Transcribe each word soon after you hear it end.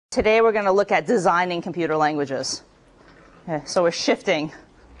Today we're going to look at designing computer languages. Okay, so we're shifting,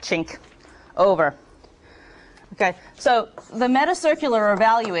 chink, over. Okay, so the metacircular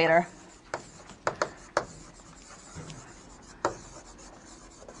evaluator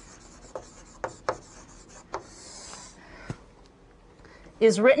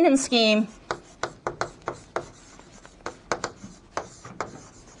is written in Scheme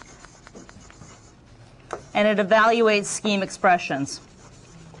and it evaluates Scheme expressions.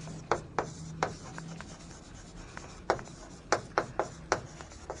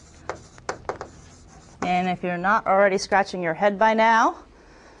 And if you're not already scratching your head by now,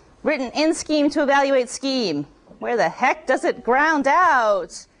 written in Scheme to evaluate Scheme. Where the heck does it ground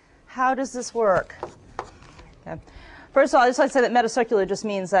out? How does this work? Okay. First of all, I'd just like to say that metacircular just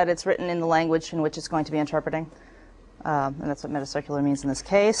means that it's written in the language in which it's going to be interpreting. And that's what metacircular means in this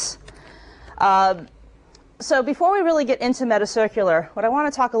case. So before we really get into metacircular, what I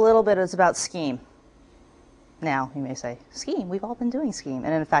want to talk a little bit is about Scheme. Now, you may say, Scheme, we've all been doing Scheme.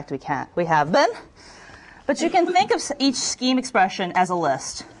 And in fact, we can't. We have been. But you can think of each Scheme expression as a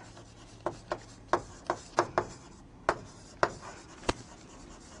list.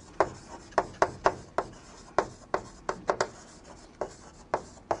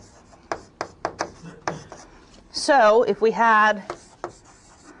 So if we had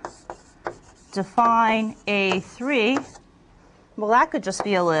define A3, well, that could just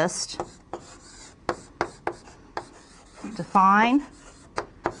be a list. Define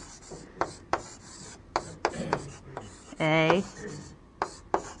A3.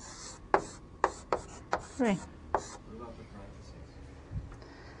 What about the parentheses?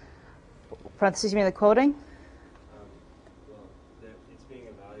 Parentheses, you mean the quoting? Well, it's being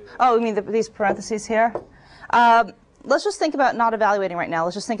evaluated. Oh, you mean these parentheses here? Let's just think about not evaluating right now.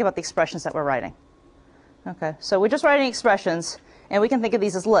 Let's just think about the expressions that we're writing. Okay, so we're just writing expressions, and we can think of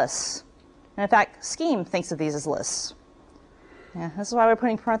these as lists. And in fact, Scheme thinks of these as lists. Yeah, this is why we're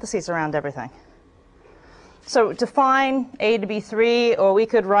putting parentheses around everything. So define A to be 3, or we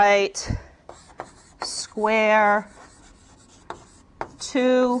could write square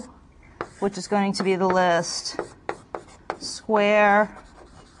 2, which is going to be the list, square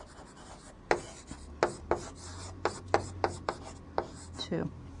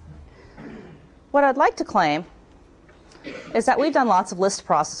 2. What I'd like to claim is that we've done lots of list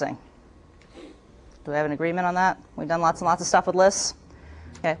processing. Do we have an agreement on that? We've done lots and lots of stuff with lists.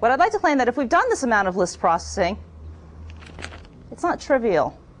 Okay. What I'd like to claim that if we've done this amount of list processing, it's not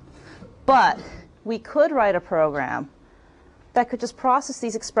trivial. But we could write a program that could just process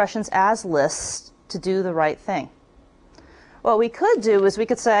these expressions as lists to do the right thing. What we could do is we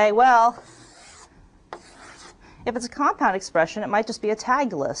could say, well, if it's a compound expression, it might just be a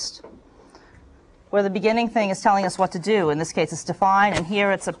tagged list, where the beginning thing is telling us what to do. In this case, it's define, and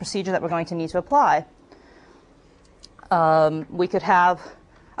here it's a procedure that we're going to need to apply. We could have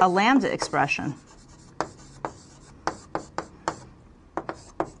a lambda expression.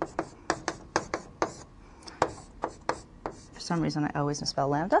 For some reason, I always misspell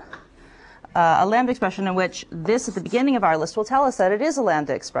lambda. A lambda expression in which this at the beginning of our list will tell us that it is a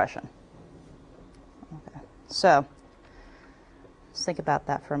lambda expression. Okay. So let's think about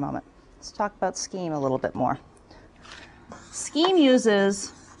that for a moment. Let's talk about Scheme a little bit more. Scheme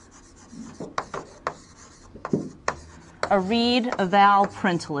uses a read, eval,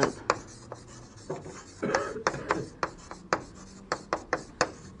 print loop.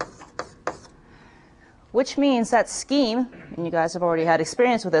 Which means that Scheme, and you guys have already had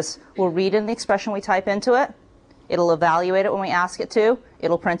experience with this, will read in the expression we type into it. It'll evaluate it when we ask it to.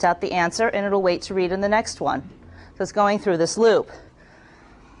 It'll print out the answer, and it'll wait to read in the next one. So it's going through this loop.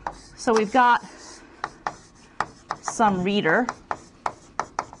 So we've got some reader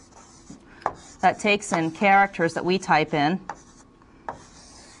that takes in characters that we type in.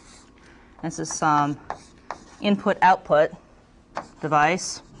 This is some input-output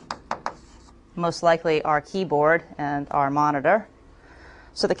device, most likely our keyboard and our monitor.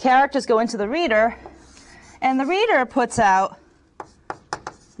 So the characters go into the reader, and the reader puts out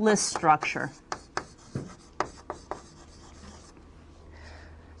list structure.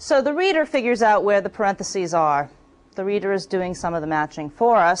 So the reader figures out where the parentheses are. The reader is doing some of the matching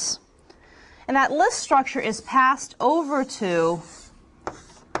for us. And that list structure is passed over to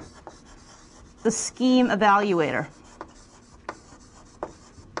the Scheme evaluator.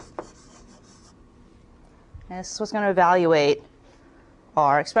 And this is what's going to evaluate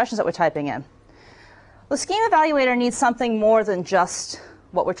our expressions that we're typing in. The Scheme evaluator needs something more than just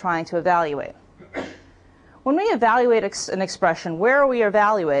what we're trying to evaluate. When we evaluate an expression, where are we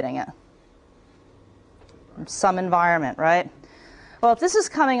evaluating it? Some environment, right? Well, if this is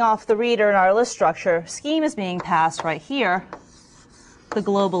coming off the reader in our list structure, scheme is being passed right here, the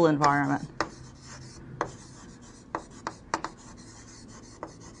global environment.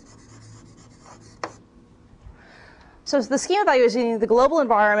 So the scheme value is using the global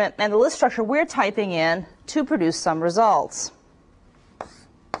environment and the list structure we're typing in to produce some results.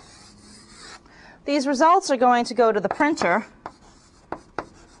 These results are going to go to the printer,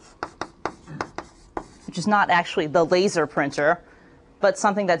 which is not actually the laser printer, but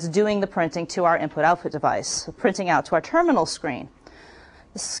something that's doing the printing to our input-output device, printing out to our terminal screen.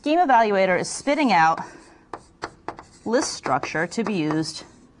 The scheme evaluator is spitting out list structure to be used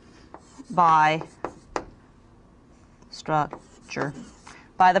by the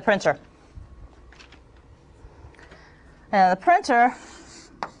printer. And the printer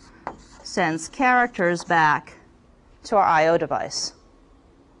sends characters back to our I/O device.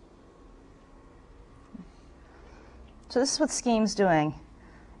 So this is what scheme's doing.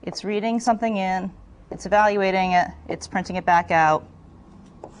 It's reading something in, it's evaluating it, it's printing it back out,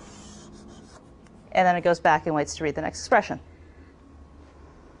 and then it goes back and waits to read the next expression.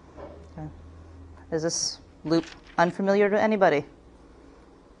 Okay. Is this loop unfamiliar to anybody?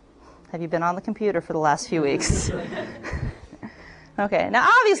 Have you been on the computer for the last few weeks? Okay, now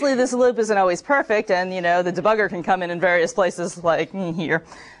obviously this loop isn't always perfect, and the debugger can come in various places like here.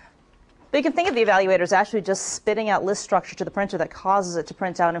 But you can think of the evaluator as actually just spitting out list structure to the printer that causes it to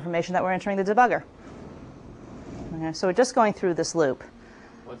print out information that we're entering the debugger. Okay, so we're just going through this loop.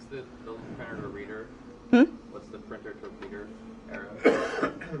 What's the printer to reader? What's the printer to reader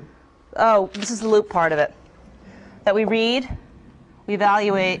arrow? Oh, this is the loop part of it. That we read, we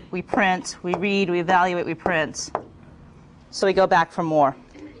evaluate, we print, we read, we evaluate, we print. So we go back for more.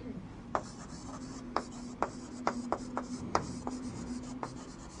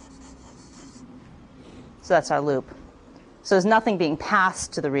 So that's our loop. So there's nothing being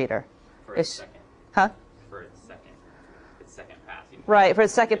passed to the reader. For its second. Huh? For its second pass. Right, for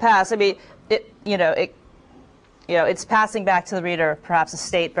its second pass. I mean, it's passing back to the reader perhaps a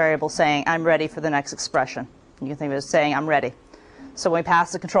state variable saying, I'm ready for the next expression. You can think of it as saying, I'm ready. So when we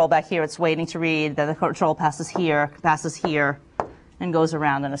pass the control back here, it's waiting to read, then the control passes here, and goes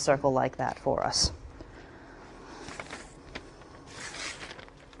around in a circle like that for us.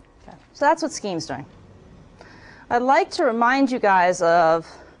 Okay. So that's what scheme's doing. I'd like to remind you guys of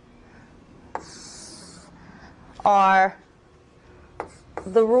the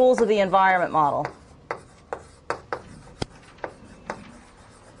rules of the environment model.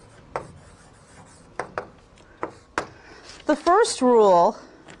 The first rule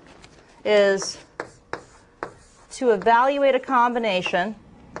is to evaluate a combination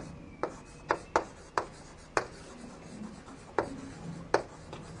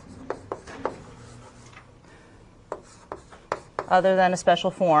other than a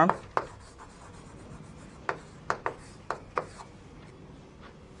special form.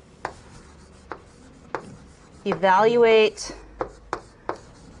 Evaluate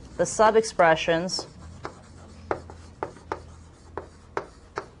the sub-expressions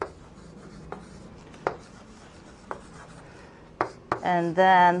and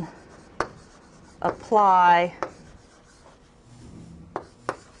then apply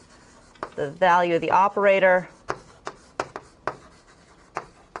the value of the operator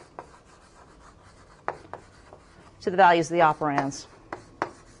to the values of the operands.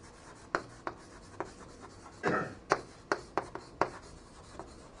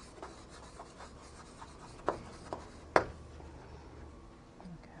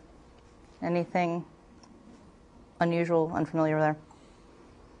 Anything unusual, unfamiliar there?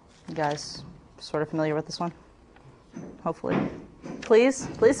 You guys sort of familiar with this one? Hopefully. Please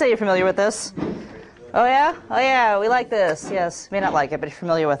say you're familiar with this. Oh yeah? Oh yeah, we like this. Yes, you may not like it, but you're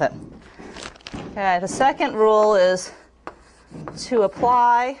familiar with it. Okay, the second rule is to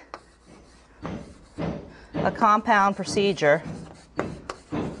apply a compound procedure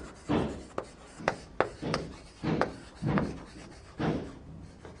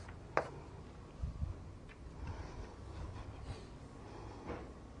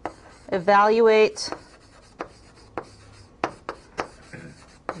evaluate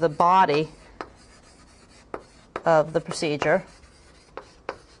the body of the procedure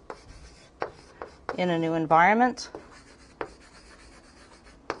in a new environment.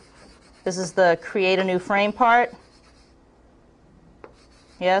 This is the create a new frame part.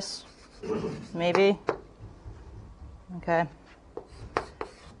 Yes? Maybe? Okay.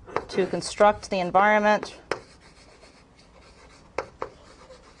 To construct the environment.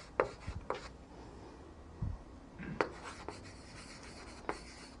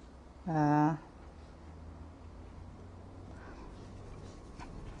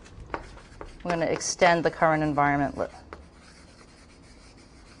 We're going to extend the current environment.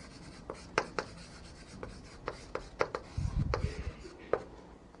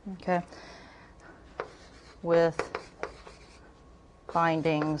 Okay. With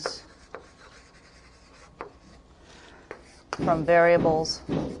bindings from variables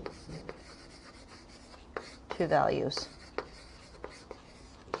to values.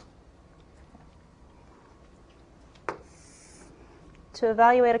 To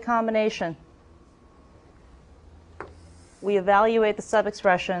evaluate a combination, we evaluate the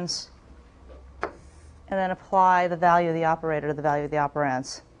subexpressions and then apply the value of the operator to the value of the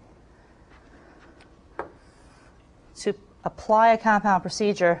operands. To apply a compound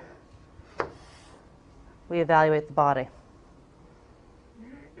procedure, we evaluate the body.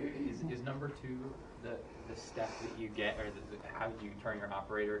 Is number 2 the step that you get, or how you turn your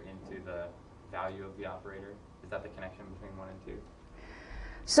operator into the value of the operator? Is that the connection between 1 and 2?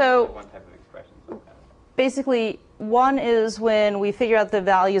 So Like one type of expression. basically, 1 is when we figure out the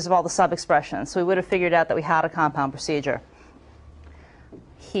values of all the subexpressions. So we would have figured out that we had a compound procedure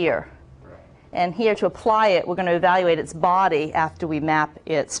here. Right. And here, to apply it, we're going to evaluate its body after we map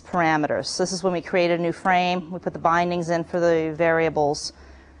its parameters. So this is when we create a new frame. We put the bindings in for the variables,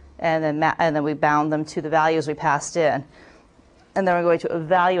 and then we bound them to the values we passed in. And then we're going to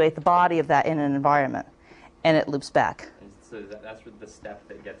evaluate the body of that in an environment. And it loops back. And so that's the step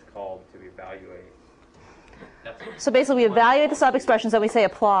that gets called to evaluate. So basically, we evaluate the subexpressions, and we say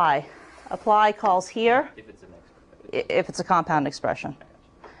apply. Apply calls here If it's if it's a compound expression.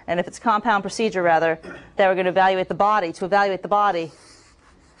 And if it's a compound procedure, rather, then we're going to evaluate the body. To evaluate the body,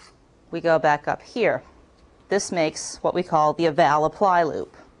 we go back up here. This makes what we call the eval-apply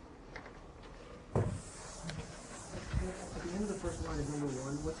loop. At the end of the first line is number 1.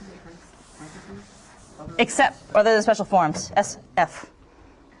 What's in the parentheses? Except, other than special forms, SF.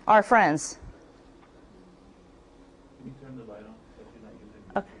 Our friends. Can you turn the light on so you're not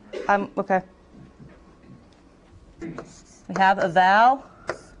using Okay. We have eval,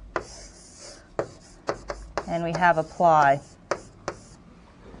 and we have apply.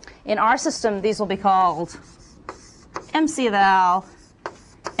 In our system, these will be called MC eval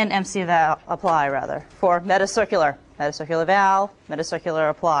and MC eval apply, rather, for metacircular. Metacircular eval, metacircular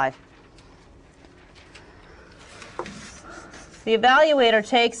apply. The evaluator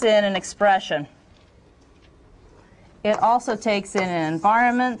takes in an expression. It also takes in an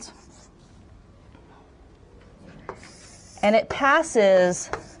environment, and it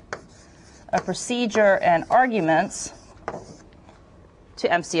passes a procedure and arguments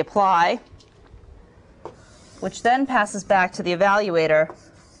to MC apply, which then passes back to the evaluator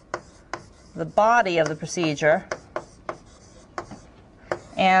the body of the procedure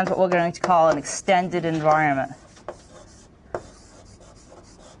and what we're going to call an extended environment.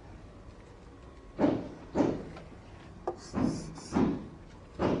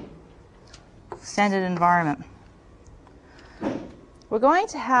 Extended environment. We're going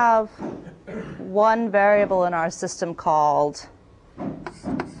to have one variable in our system called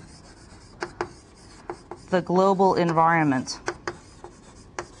the global environment.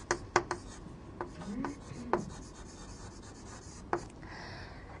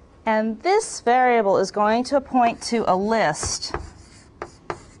 And this variable is going to point to a list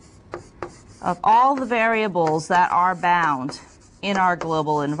of all the variables that are bound in our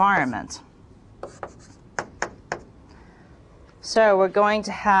global environment. So we're going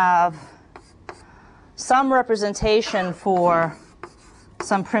to have some representation for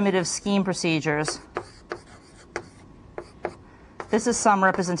some primitive scheme procedures. This is some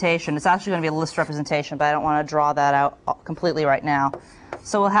representation. It's actually going to be a list representation, but I don't want to draw that out completely right now.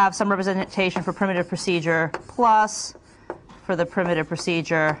 So we'll have some representation for primitive procedure plus, for the primitive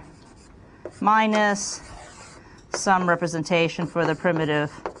procedure minus, some representation for the primitive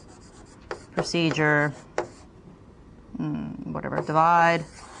procedure whatever, divide.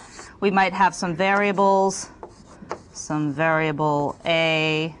 We might have some variables, some variable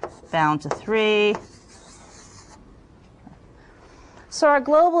A bound to 3. So our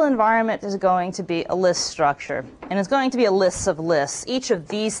global environment is going to be a list structure, and it's going to be a list of lists. Each of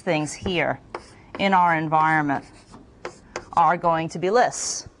these things here in our environment are going to be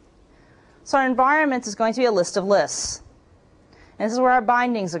lists. So our environment is going to be a list of lists. And this is where our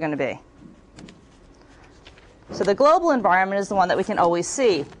bindings are going to be. So the global environment is the one that we can always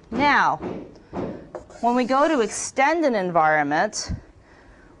see. Now, when we go to extend an environment,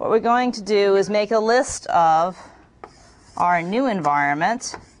 what we're going to do is make a list of our new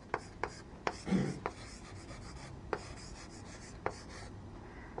environment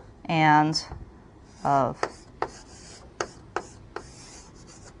and of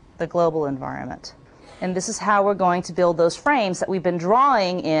the global environment. And this is how we're going to build those frames that we've been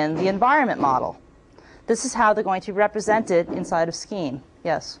drawing in the environment model. This is how they're going to be represented inside of Scheme.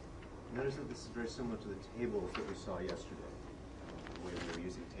 Yes? Notice that this is very similar to the tables that we saw yesterday, the way we were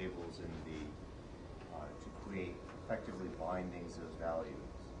using tables in the to create effectively bindings of values.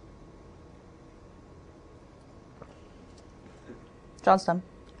 Johnston.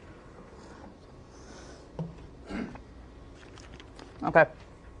 Okay.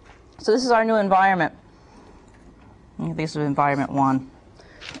 So this is our new environment. This is environment 1.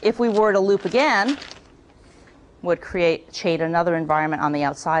 If we were to loop again, would create another environment on the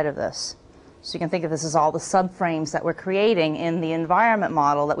outside of this. So you can think of this as all the subframes that we're creating in the environment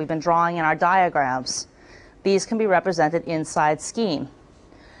model that we've been drawing in our diagrams. These can be represented inside Scheme.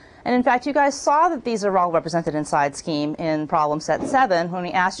 And in fact, you guys saw that these are all represented inside Scheme in problem set 7 when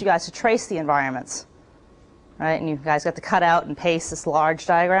we asked you guys to trace the environments. Right? And you guys got to cut out and paste this large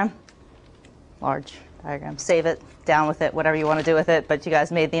diagram. Large diagram. Save it, down with it, whatever you want to do with it, but you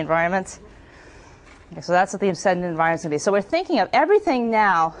guys made the environments. Okay, so that's what the extended environment is going to be. So we're thinking of everything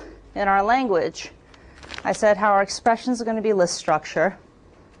now in our language. I said how our expressions are going to be list structure,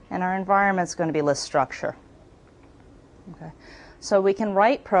 and our environment's going to be list structure. Okay. So we can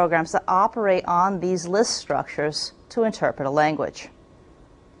write programs that operate on these list structures to interpret a language.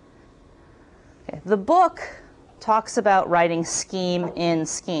 Okay. The book talks about writing scheme in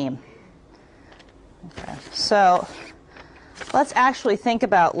Scheme. Okay. So let's actually think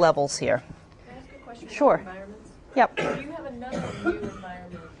about levels here. Can I ask a question Sure. about environments? Yep. If you have another new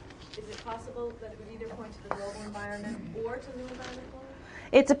environment, is it possible that it would either point to the global environment or to new environment one?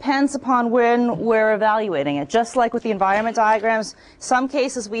 It depends upon when we're evaluating it. Just like with the environment diagrams, some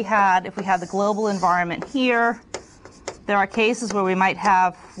cases if we had the global environment here, there are cases where we might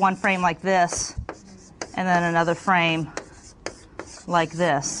have one frame like this and then another frame like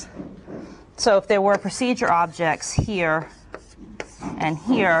this. So if there were procedure objects here and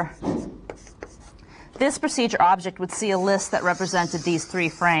here, this procedure object would see a list that represented these 3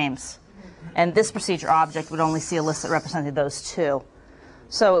 frames. And this procedure object would only see a list that represented those 2.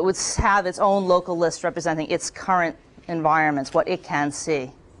 So it would have its own local list representing its current environments, what it can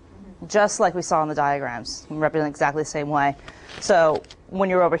see. Just like we saw in the diagrams, represent exactly the same way. So when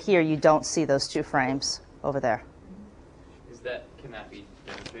you're over here, you don't see those 2 frames over there. Can that be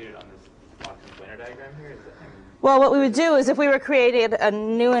demonstrated on this Watkins Winner diagram here? Well, what we would do is if we were creating a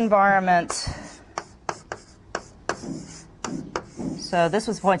new environment, so this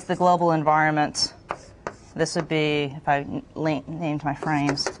was point to the global environment. This would be, if I named my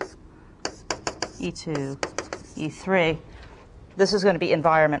frames, E2, E3. This is going to be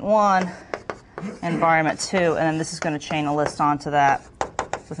environment 1, environment 2, and then this is going to chain a list onto that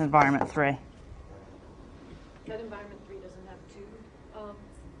with environment 3. That environment 3 doesn't have 2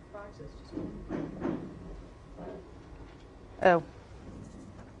 boxes, just 1. Oh.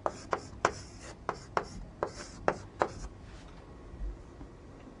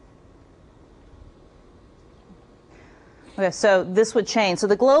 Okay, so this would change. So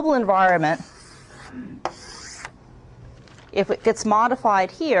the global environment, if it gets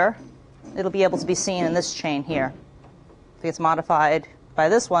modified here, it'll be able to be seen in this chain here. If it gets modified by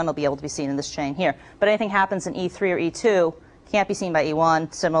this one, it'll be able to be seen in this chain here. But anything happens in E3 or E2 can't be seen by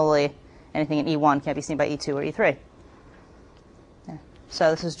E1. Similarly, anything in E1 can't be seen by E2 or E3. Yeah. So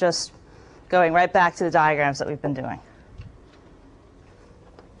this is just going right back to the diagrams that we've been doing.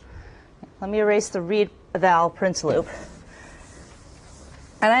 Let me erase the read eval print loop.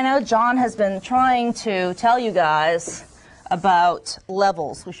 And I know John has been trying to tell you guys about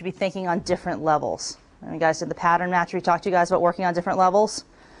levels. We should be thinking on different levels. And you guys did the pattern match. We talked to you guys about working on different levels.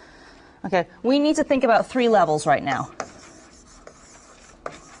 Okay, we need to think about 3 levels right now.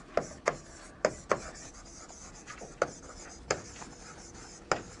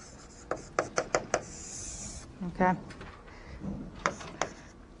 Okay.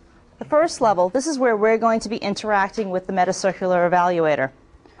 The first level, this is where we're going to be interacting with the metacircular evaluator.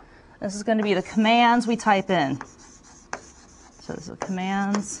 This is going to be the commands we type in. So this is the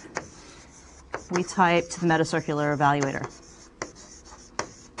commands we type to the metacircular evaluator,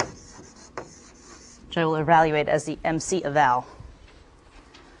 which I will evaluate as the MC eval.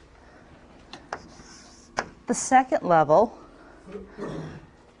 The second level,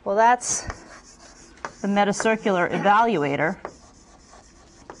 well, that's the metacircular evaluator.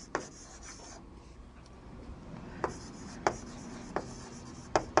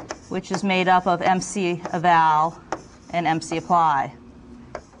 Which is made up of MC eval and MC apply.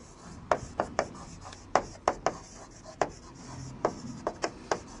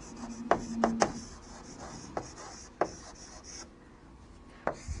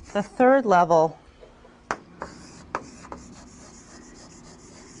 the third level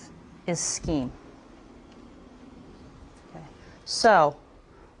is scheme. Okay. So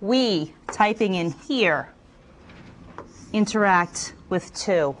we, typing in here, interact with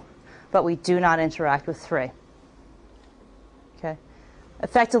 2, but we do not interact with 3. Okay.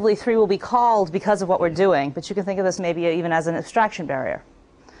 Effectively, 3 will be called because of what we're doing, but you can think of this maybe even as an abstraction barrier.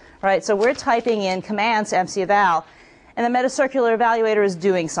 Right? So we're typing in commands to mceval, and the metacircular evaluator is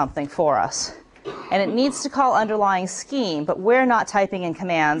doing something for us. And it needs to call underlying scheme, but we're not typing in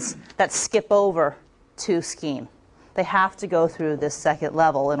commands that skip over to scheme. They have to go through this second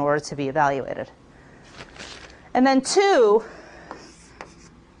level in order to be evaluated. And then 2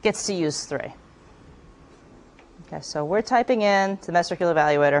 gets to use 3. Okay, so we're typing in to the metacircular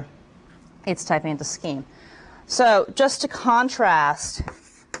evaluator. It's typing into scheme. So just to contrast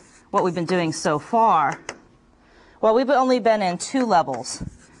what we've been doing so far, well, we've only been in 2 levels.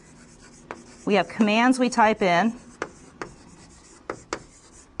 We have commands we type in,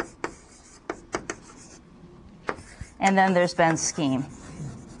 and then there's been scheme.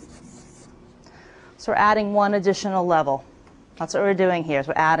 So we're adding 1 additional level. That's what we're doing here, is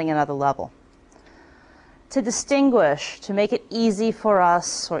we're adding another level. To distinguish, to make it easy for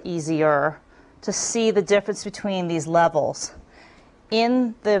us, or easier, to see the difference between these levels,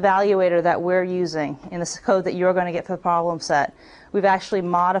 in the evaluator that we're using, in this code that you're going to get for the problem set, we've actually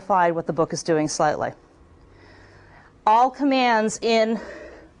modified what the book is doing slightly. All commands in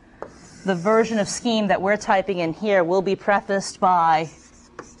the version of scheme that we're typing in here will be prefaced by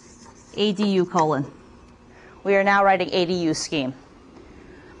ADU:. We are now writing ADU scheme.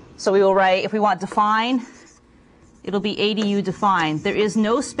 So we will write, if we want define, it'll be ADU define. There is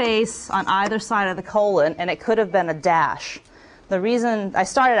no space on either side of the colon, and it could have been a dash. The reason I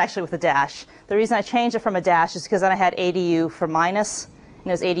started actually with a dash, the reason I changed it from a dash is because then I had ADU for minus, and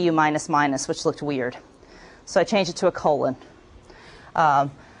it was ADU minus minus, which looked weird. So I changed it to a colon.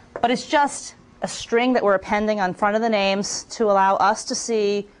 But it's just a string that we're appending on front of the names to allow us to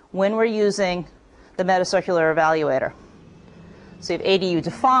see when we're using the metacircular evaluator. So you have ADU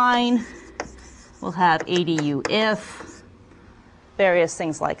define, we'll have ADU if, various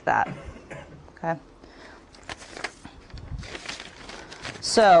things like that. Okay.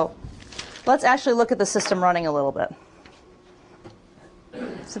 So let's actually look at the system running a little bit.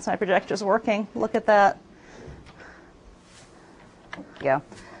 Since my projector's working, look at that. Yeah.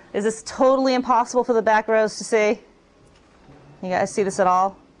 Is this totally impossible for the back rows to see? You guys see this at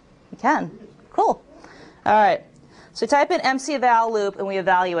all? You can. Cool. All right. So we type in mceval loop and we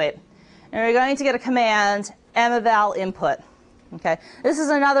evaluate. And we're going to get a command meval input. Okay. This is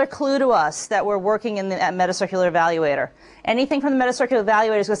another clue to us that we're working in the metacircular evaluator. Anything from the metacircular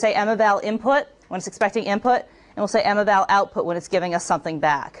evaluator is going to say meval input when it's expecting input, and we'll say meval output when it's giving us something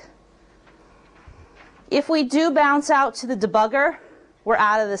back. If we do bounce out to the debugger, we're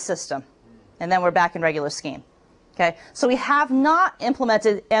out of the system, and then we're back in regular scheme. Okay, so we have not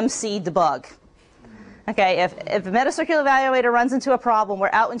implemented MC debug. Okay, if the metacircular evaluator runs into a problem, we're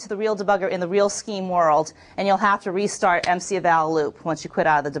out into the real debugger in the real scheme world, and you'll have to restart mceval loop once you quit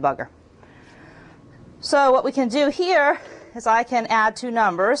out of the debugger. So what we can do here is I can add 2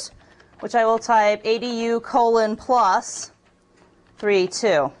 numbers, which I will type ADU: plus 3,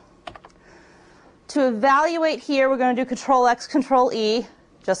 2. To evaluate here, we're going to do Control-X, Control-E,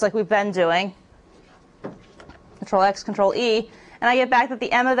 just like we've been doing. Control-X, Control-E, and I get back that the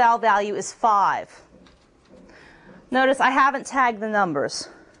meval value is 5. Notice I haven't tagged the numbers.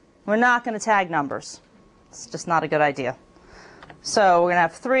 We're not going to tag numbers. It's just not a good idea. So we're going to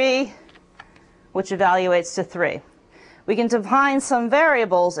have 3, which evaluates to 3. We can define some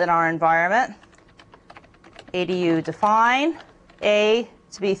variables in our environment. ADU define A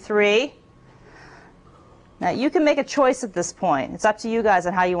to be 3. Now you can make a choice at this point. It's up to you guys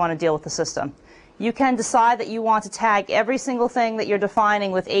on how you want to deal with the system. You can decide that you want to tag every single thing that you're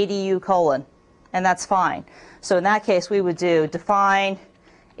defining with ADU:, and that's fine. So in that case, we would do define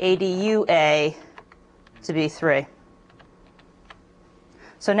ADU A to be 3.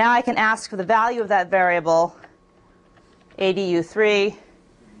 So now I can ask for the value of that variable, ADU3.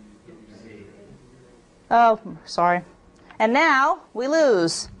 Oh, sorry. And now we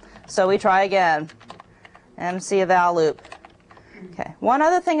lose. So we try again. mceval loop. Okay. One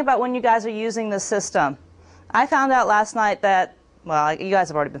other thing about when you guys are using this system. I found out last night that, well, you guys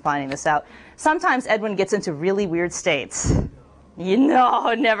have already been finding this out. Sometimes Edwin gets into really weird states. You know,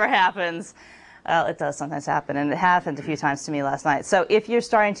 it never happens. It does sometimes happen, and it happened a few times to me last night. So if you're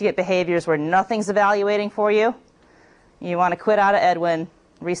starting to get behaviors where nothing's evaluating for you, you want to quit out of Edwin,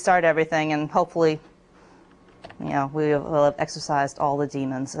 restart everything, and hopefully You know, we will have exercised all the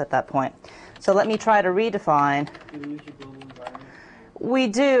demons at that point. So let me try to redefine. Do you lose your global environment? We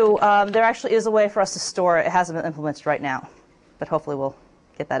do. There actually is a way for us to store it. It hasn't been implemented right now, but hopefully we'll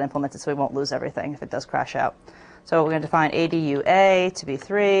get that implemented so we won't lose everything if it does crash out. So we're going to define ADUA to be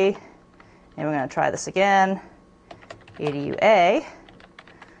 3, and we're going to try this again. ADUA,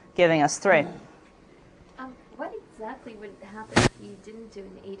 giving us 3. What exactly would happen if you didn't do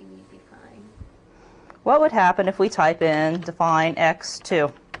an ADU define? What would happen if we type in define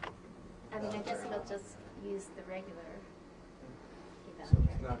x2? I mean, I guess it'll just use the regular So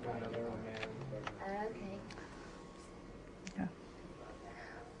evaluator. it's not going to another one, Okay.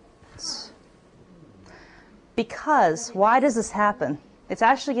 Because, why does this happen? It's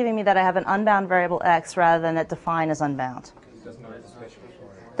actually giving me that I have an unbound variable x rather than that define is unbound. It doesn't know it's a special form.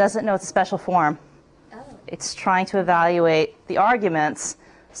 Doesn't know it's a special form. Oh, It's trying to evaluate the arguments,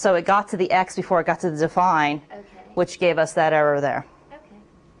 so it got to the x before it got to the define, okay. which gave us that error there. Okay.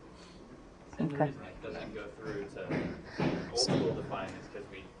 And the Okay. reason it doesn't go through to old school define is because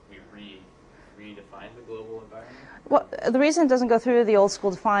we redefined the global environment. Well, the reason it doesn't go through the old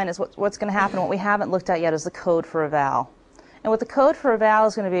school define is what's going to happen. What we haven't looked at yet is the code for eval. And what the code for eval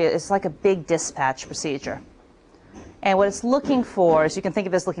is going to be is like a big dispatch procedure. And what it's looking for is, you can think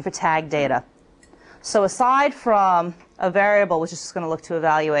of it as looking for tag data. So aside from a variable, which is just going to look to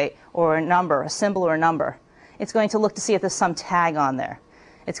evaluate, or a number, a symbol or a number, it's going to look to see if there's some tag on there.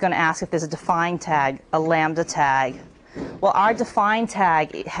 It's going to ask if there's a define tag, a lambda tag. Well, our define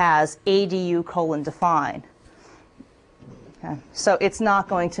tag has ADU:define. Okay. So it's not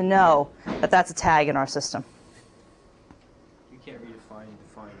going to know that that's a tag in our system. You can't redefine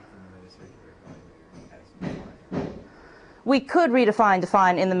define from the metacircular evaluator as define. We could redefine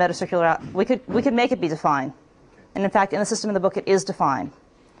define in the metacircular. We could make it be defined. And in fact, in the system in the book, it is defined.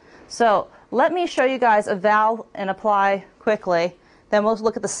 So let me show you guys eval and apply quickly. Then we'll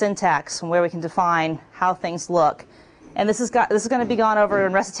look at the syntax and where we can define how things look. And this is going to be gone over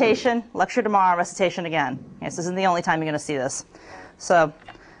in recitation, lecture tomorrow, recitation again. Yes, this isn't the only time you're going to see this. So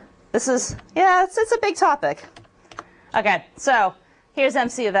this is, yeah, it's a big topic. Okay, so here's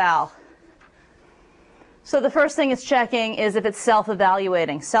MC eval. So the first thing it's checking is if it's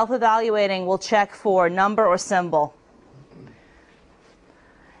self-evaluating. Self-evaluating will check for number or symbol.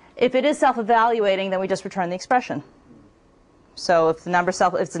 If it is self-evaluating, then we just return the expression. So if it's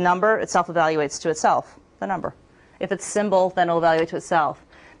a number, it self-evaluates to itself, the number. If it's symbol, then it'll evaluate to itself.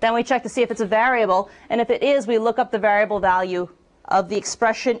 Then we check to see if it's a variable, and if it is, we look up the variable value of the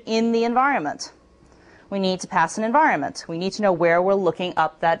expression in the environment. We need to pass an environment. We need to know where we're looking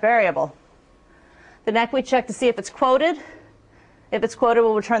up that variable. The next we check to see if it's quoted. If it's quoted,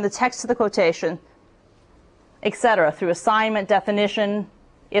 we'll return the text to the quotation, etc., through assignment, definition,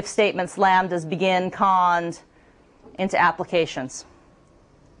 if statements, lambdas, begin, cond, into applications.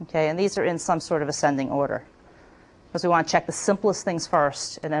 Okay, and these are in some sort of ascending order, because we want to check the simplest things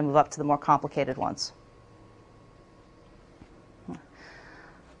first and then move up to the more complicated ones.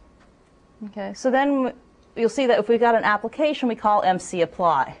 Okay, so then you'll see that if we've got an application, we call MC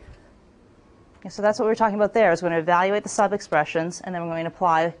apply. Okay, so that's what we were talking about there, is we're going to evaluate the sub-expressions, and then we're going to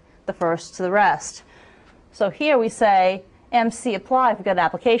apply the first to the rest. So here we say MC apply if we've got an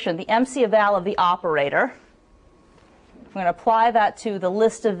application. The MC eval of the operator, we're going to apply that to the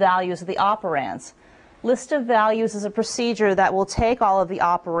list of values of the operands. List of values is a procedure that will take all of the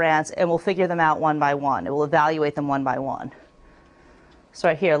operands and will figure them out one by one. It will evaluate them one by one. So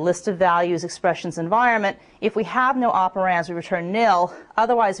right here, list of values, expressions, environment. If we have no operands, we return nil.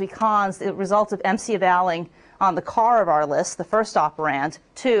 Otherwise, we cons the result of MC evaling on the car of our list, the first operand,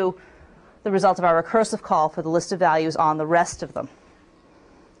 to the result of our recursive call for the list of values on the rest of them.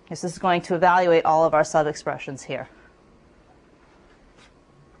 Okay, so this is going to evaluate all of our sub-expressions here.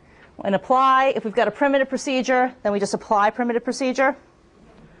 And apply, if we've got a primitive procedure, then we just apply primitive procedure.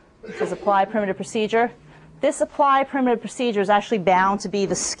 It says apply primitive procedure. This apply primitive procedure is actually bound to be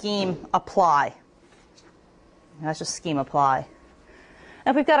the scheme apply. And that's just scheme apply.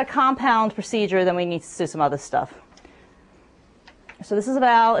 And if we've got a compound procedure, then we need to do some other stuff. So this is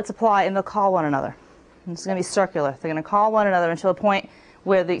eval, it's apply, and they'll call one another. And this is going to be circular. They're going to call one another until a point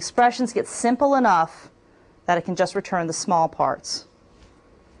where the expressions get simple enough that it can just return the small parts.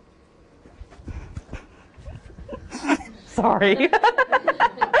 Sorry.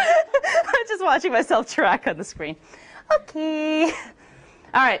 I'm just watching myself track on the screen. Okay.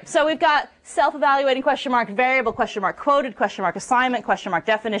 All right, so we've got self-evaluating question mark, variable question mark, quoted question mark, assignment question mark,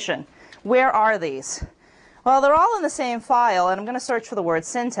 definition. Where are these? Well, they're all in the same file, and I'm going to search for the word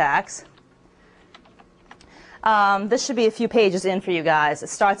syntax. This should be a few pages in for you guys. It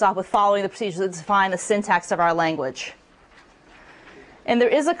starts off with following the procedures that define the syntax of our language. And there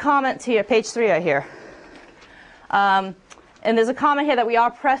is a comment here, page 3 right here. And there's a comment here that we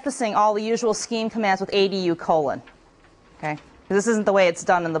are prefacing all the usual scheme commands with ADU colon. Okay? This isn't the way it's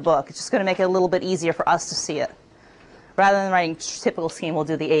done in the book. It's just going to make it a little bit easier for us to see it. Rather than writing typical scheme, we'll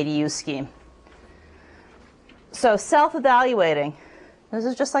do the ADU scheme. So self-evaluating. This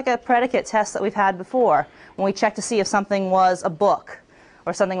is just like a predicate test that we've had before when we check to see if something was a book,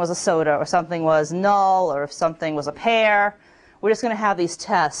 or something was a soda, or something was null, or if something was a pair. We're just going to have these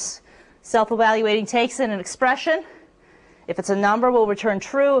tests. Self-evaluating takes in an expression. If it's a number, we'll return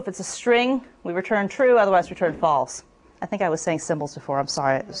true. If it's a string, we return true, otherwise return false. I think I was saying symbols before. I'm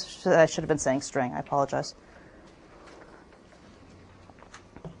sorry. I should have been saying string. I apologize.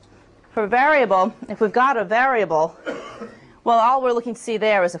 For a variable, if we've got a variable, well, all we're looking to see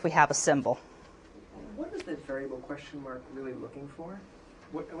there is if we have a symbol. What is that variable question mark really looking for?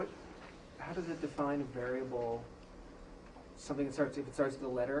 How does it define a variable? Something that starts, if it starts with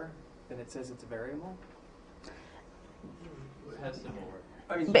a letter, then it says it's a variable? It has symbol work.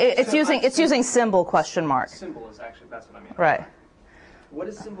 I mean, It's using symbol question mark. Symbol is actually, that's what I mean. Right. What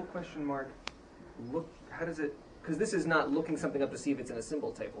does symbol question mark look, how does it, because this is not looking something up to see if it's in a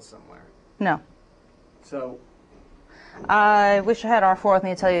symbol table somewhere. No. So, I wish I had R4 with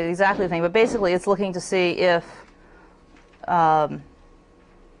me to tell you exactly the thing, but basically it's looking to see if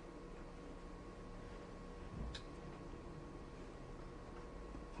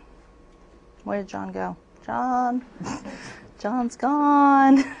where did John go? John. John's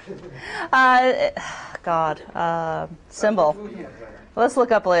gone. God. Symbol. Let's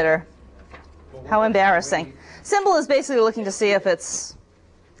look up later. How embarrassing. Symbol is basically looking to see if it's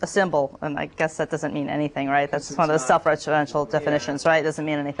a symbol, and I guess that doesn't mean anything, right? That's just one of those self-referential definitions, right? It doesn't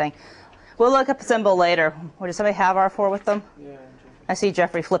mean anything. We'll look up symbol later. Does somebody have R4 with them? yeah. I see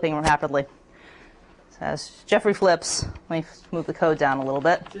Jeffrey flipping rapidly. So as Jeffrey flips, let me move the code down a little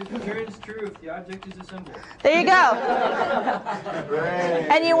bit. It returns true if the object is a symbol. There you go.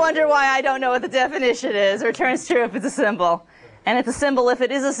 And you wonder why I don't know what the definition is. It returns true if it's a symbol. And it's a symbol if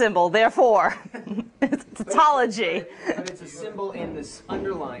it is a symbol, therefore. It's tautology. But it's a symbol in this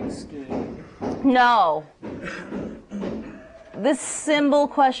underlying scheme. No. This symbol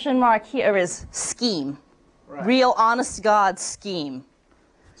question mark here is scheme. Right. Real, honest to God scheme.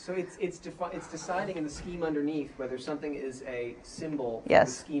 So it's deciding in the scheme underneath whether something is a symbol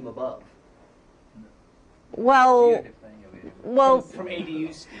Yes. from the scheme above. Well, From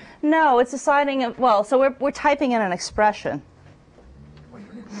ADU scheme. no, it's deciding, well, so we're typing in an expression.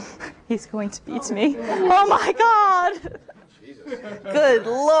 He's going to beat me. Oh my God! Good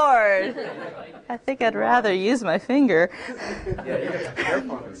Lord! I think I'd rather use my finger. Yeah, you have to be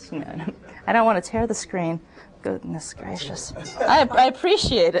careful on this. No. I don't want to tear the screen. Goodness gracious. I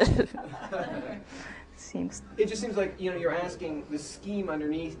appreciate it. Seems. It just seems like, you're asking the scheme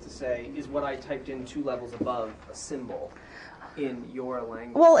underneath to say, is what I typed in 2 levels above a symbol in your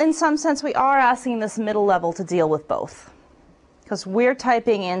language? Well, in some sense, we are asking this middle level to deal with both. Because we're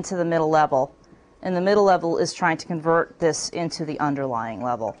typing into the middle level, and the middle level is trying to convert this into the underlying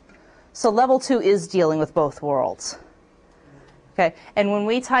level. So level 2 is dealing with both worlds. Okay, and when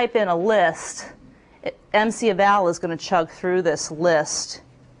we type in a list, MC_eval is going to chug through this list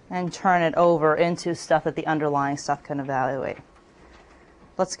and turn it over into stuff that the underlying stuff can evaluate.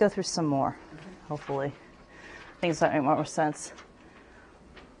 Let's go through some more, hopefully. Things that make more sense.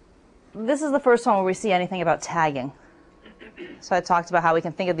 This is the first one where we see anything about tagging. So I talked about how we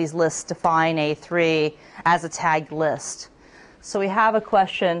can think of these lists, define A3 as a tagged list. So we have a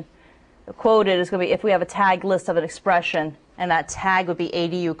question, quoted is going to be if we have a tagged list of an expression, and that tag would be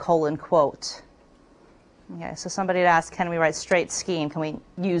ADU colon quote. Okay, so somebody had asked, can we write straight scheme? Can we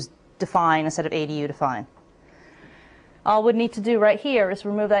use define instead of ADU define? All we'd need to do right here is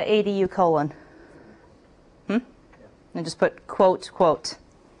remove that ADU colon. And just put quote, quote.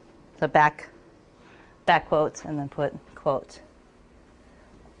 So back quote, and then put quote.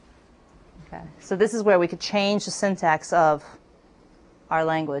 Okay, so this is where we could change the syntax of our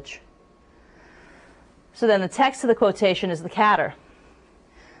language. So then the text of the quotation is the catter.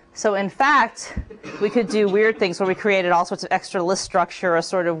 So in fact, we could do weird things where we created all sorts of extra list structure or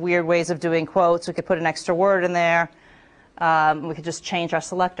sort of weird ways of doing quotes. We could put an extra word in there. We could just change our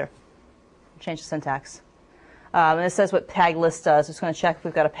selector, change the syntax. And it says what tag list does. It's going to check if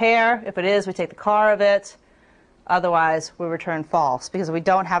we've got a pair. If it is, we take the car of it. Otherwise, we return false. Because if we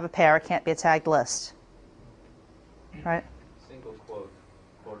don't have a pair, it can't be a tagged list. Right? Single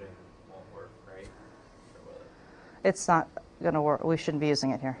quoting won't work, right? Or will it? It's not going to work. We shouldn't be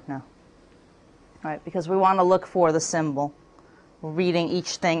using it here, no. right? Because we want to look for the symbol. We're reading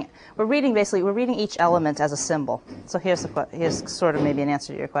each thing. We're reading each element as a symbol. So here's sort of maybe an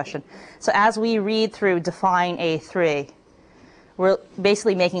answer to your question. So as we read through define A3, we're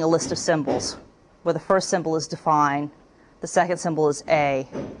basically making a list of symbols, where the first symbol is define, the second symbol is A.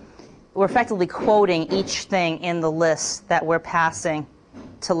 We're effectively quoting each thing in the list that we're passing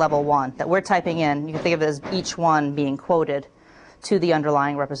to level 1, that we're typing in. You can think of it as each one being quoted to the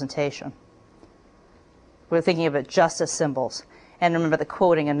underlying representation. We're thinking of it just as symbols. And remember that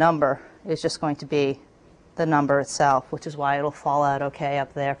quoting a number is just going to be the number itself, which is why it'll fall out okay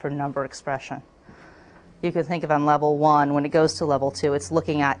up there for number expression. You can think of on level 1, when it goes to level 2, it's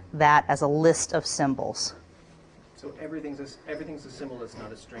looking at that as a list of symbols. So everything's a symbol, it's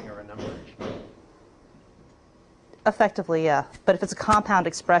not a string or a number? Effectively, yeah. But if it's a compound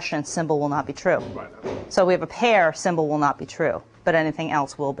expression, symbol will not be true. Right. Okay. So we have a pair, symbol will not be true, but anything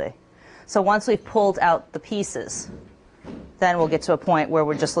else will be. So once we've pulled out the pieces, then we'll get to a point where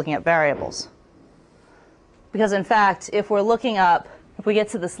we're just looking at variables. Because in fact, if we get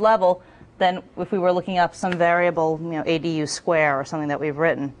to this level, then if we were looking up some variable, ADU square or something that we've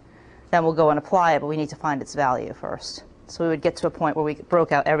written, then we'll go and apply it, but we need to find its value first. So we would get to a point where we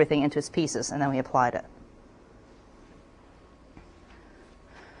broke out everything into its pieces, and then we applied it.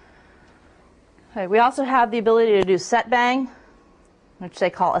 Okay, we also have the ability to do set bang, which they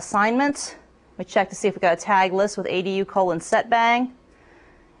call assignment. We check to see if we've got a tag list with ADU : set bang.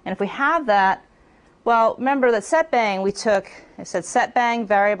 And if we have that, well, remember that set bang it said set bang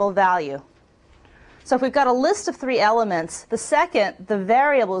variable value. So if we've got a list of 3 elements, the second, the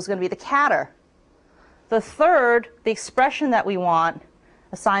variable, is going to be the catter. The third, the expression that we want,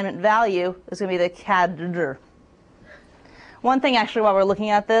 assignment value, is going to be the catter. One thing actually while we're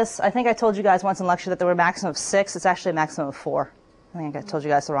looking at this, I think I told you guys once in lecture that there were a maximum of 6. It's actually a maximum of 4. I think I told you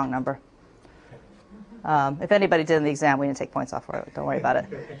guys the wrong number. If anybody did in the exam, we didn't take points off for it. Don't worry about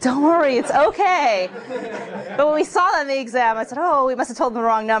it. Don't worry, it's okay. But when we saw that in the exam, I said, oh, we must have told them the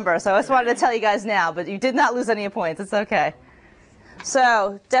wrong number. So I just wanted to tell you guys now, but you did not lose any points. It's okay.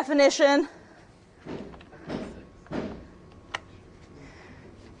 So definition.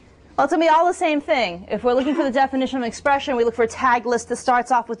 Well, it's going to be all the same thing. If we're looking for the definition of an expression, we look for a tag list that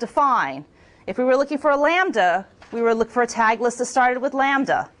starts off with define. If we were looking for a lambda, we would look for a tag list that started with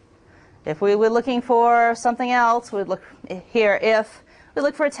lambda. If we were looking for something else, we'd look here, if. We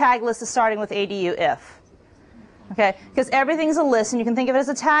look for a tag list that's starting with ADU if. Okay? Because everything's a list, and you can think of it as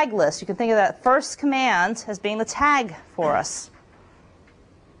a tag list. You can think of that first command as being the tag for us.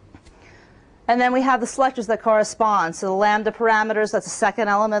 And then we have the selectors that correspond. So the lambda parameters, that's the second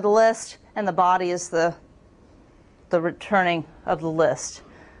element of the list, and the body is the returning of the list.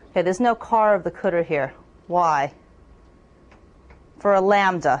 Okay, there's no car of the coulter here. Why? For a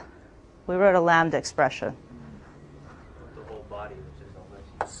lambda. We wrote a lambda expression. The whole body, which is a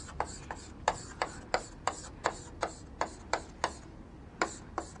list.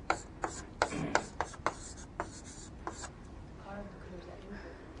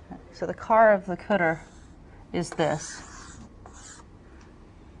 So the car of the coulter is this.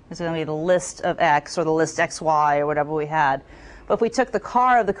 It's going to be the list of X or the list XY or whatever we had. But if we took the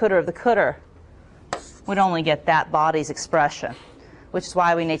car of the coulter, we'd only get that body's expression, which is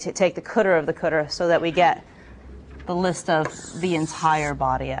why we need to take the coulter of the coulter so that we get the list of the entire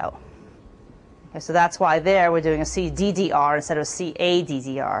body out. Okay, so that's why there we're doing a CDDR instead of a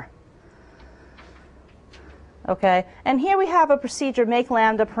CADDR. Okay, and here we have a procedure, make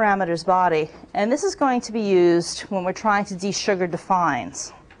lambda parameters body, and this is going to be used when we're trying to desugar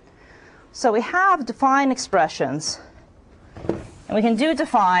defines. So we have define expressions, and we can do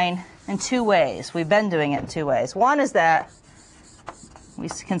define in 2 ways. We've been doing it in 2 ways. One is that we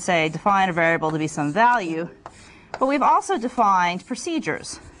can say define a variable to be some value, but we've also defined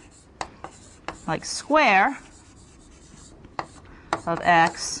procedures, like square of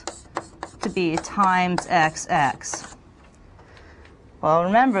x to be times xx. Well,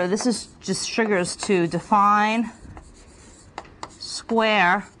 remember, this is just sugars to define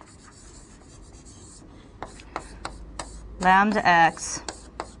square lambda x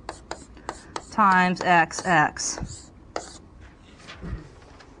times xx.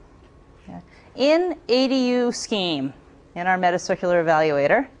 In ADU scheme, in our metacircular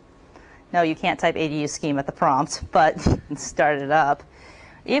evaluator, no, you can't type ADU scheme at the prompt, but you can start it up.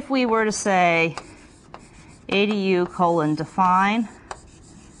 If we were to say ADU : define,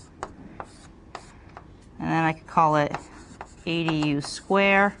 and then I could call it ADU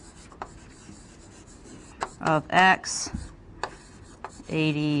square of x,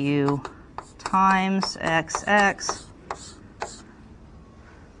 ADU times xx.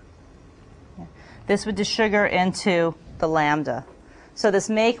 This would desugar into the lambda. So this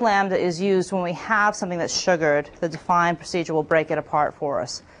make lambda is used when we have something that's sugared. The define procedure will break it apart for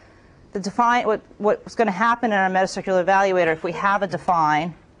us. The define, what's going to happen in our metacircular evaluator if we have a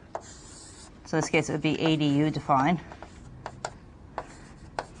define, so in this case it would be ADU define,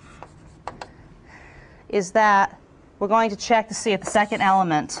 is that we're going to check to see if the second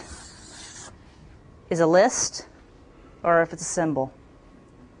element is a list or if it's a symbol.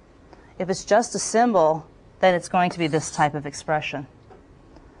 If it's just a symbol, then it's going to be this type of expression.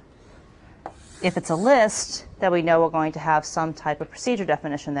 If it's a list, then we know we're going to have some type of procedure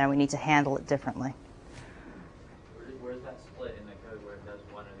definition there. We need to handle it differently. Where's that split in the code where it does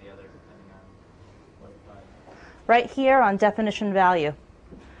one or the other depending on what it finds? Right here on definition value.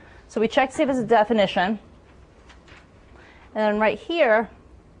 So we check to see if it's a definition. And then right here,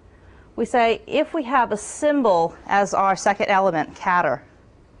 we say if we have a symbol as our second element, catter,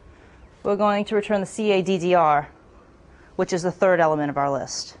 we're going to return the CADDR, which is the third element of our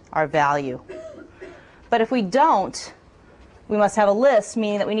list, our value. But if we don't, we must have a list,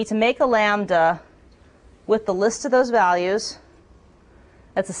 meaning that we need to make a lambda with the list of those values.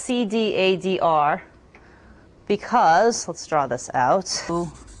 That's a CDADR, because, let's draw this out.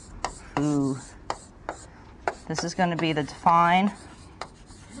 This is going to be the define.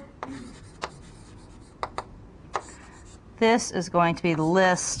 This is going to be the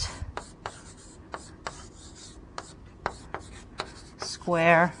list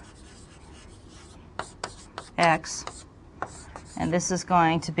square x, and this is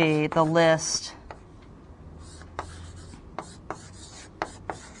going to be the list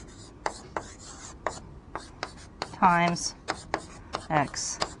times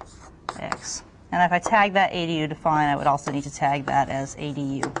x. And if I tag that ADU define, I would also need to tag that as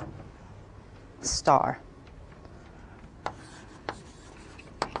ADU star.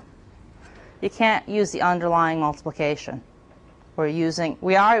 You can't use the underlying multiplication. We're going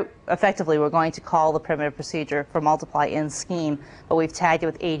to call the primitive procedure for multiply in scheme, but we've tagged it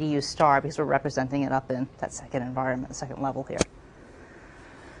with ADU star because we're representing it up in that second environment, second level here.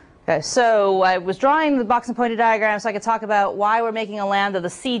 Okay, so I was drawing the box and pointer diagram so I could talk about why we're making a lambda the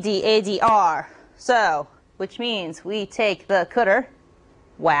CDADR. So, which means we take the cdr,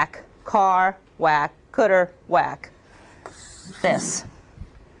 whack, car, whack, cdr, whack. This.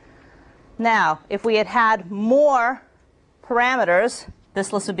 Now, if we had had more parameters,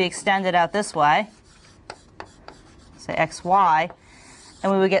 this list would be extended out this way, say xy,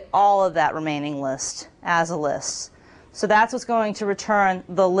 and we would get all of that remaining list as a list. So that's what's going to return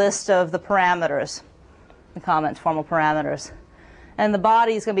the list of the parameters, the comment formal parameters. And the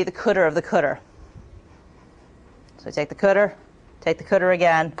body is going to be the cdr of the cdr. So I take the cdr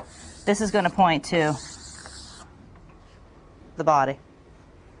again. This is going to point to the body.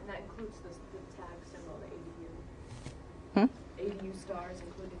 And that includes the tag symbol, the ADU. ADU stars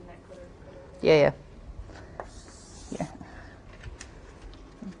included in that cdr. Yeah.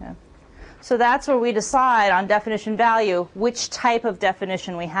 Okay. So that's where we decide on definition value which type of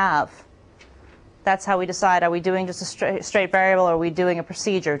definition we have. That's how we decide, are we doing just a straight variable or are we doing a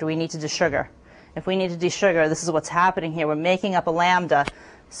procedure? Do we need to desugar? If we need to desugar, this is what's happening here. We're making up a lambda.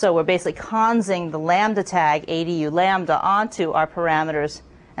 So we're basically consing the lambda tag, ADU lambda, onto our parameters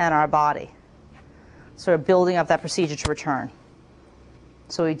and our body. So we're building up that procedure to return.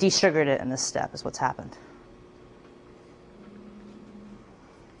 So we desugared it in this step is what's happened.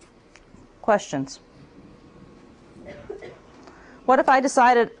 Questions? What if I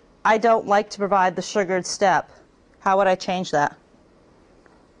decided I don't like to provide the sugared step? How would I change that?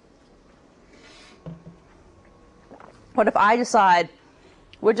 What if I decide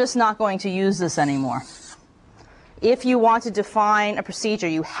we're just not going to use this anymore? If you want to define a procedure,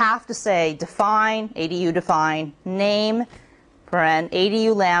 you have to say define, ADU define, name, paren,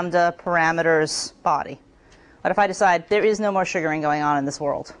 ADU lambda, parameters, body. What if I decide there is no more sugaring going on in this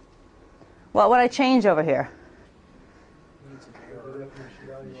world? What would I change over here?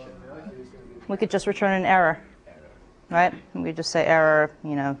 We could just return an error, right? We could just say error,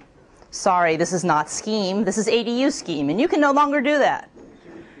 sorry, this is not scheme, this is ADU scheme, and you can no longer do that.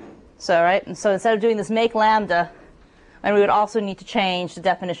 So, right, and so instead of doing this make lambda, and we would also need to change the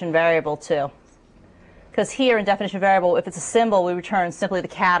definition variable too. Because here in definition variable, if it's a symbol, we return simply the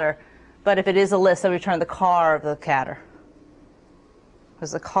catter, but if it is a list, then we return the car of the catter.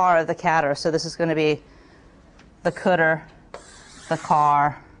 It's the car of the catter, so this is going to be the cdr, the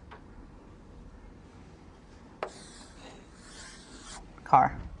car,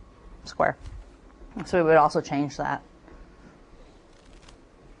 square. So we would also change that.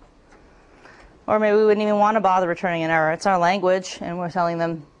 Or maybe we wouldn't even want to bother returning an error. It's our language, and we're telling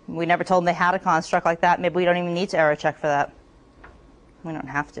them, We never told them they had a construct like that. Maybe we don't even need to error check for that. We don't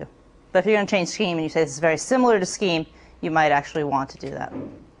have to. But if you're going to change scheme and you say this is very similar to scheme, you might actually want to do that.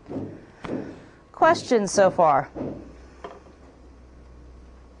 Questions so far?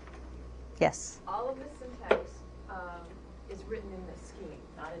 Yes? All of this syntax is written in this scheme,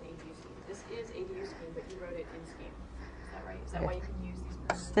 not in ADU scheme. This is ADU scheme, but you wrote it in scheme. Is that right? Is that why you can use these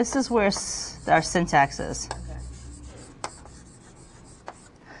parameters? This is where our syntax is. Okay.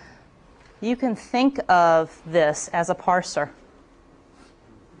 You can think of this as a parser.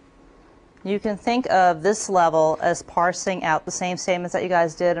 You can think of this level as parsing out the same statements that you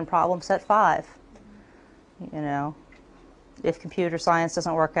guys did in problem set 5. You know, if computer science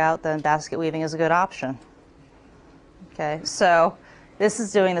doesn't work out, then basket weaving is a good option. Okay, so this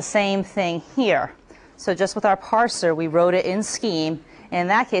is doing the same thing here. So just with our parser, we wrote it in scheme. In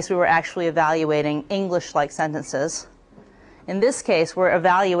that case, we were actually evaluating English-like sentences. In this case, we're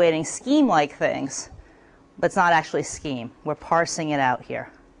evaluating scheme-like things, but it's not actually scheme. We're parsing it out here.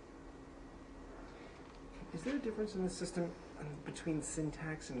 Is there a difference in the system between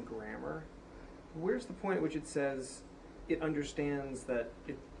syntax and grammar? Where's the point at which it says it understands that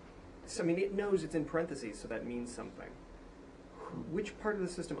it knows it's in parentheses, so that means something? Which part of the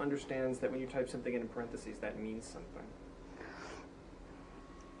system understands that when you type something in parentheses, that means something?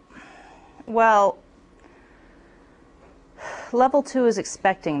 Well, level 2 is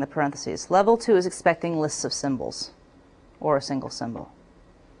expecting the parentheses. Level 2 is expecting lists of symbols or a single symbol.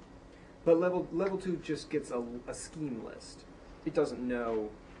 But level 2 just gets a scheme list. It doesn't know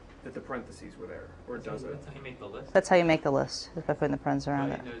that the parentheses were there, or does it? That's how you make the list? That's how you make the list, is by putting the parens around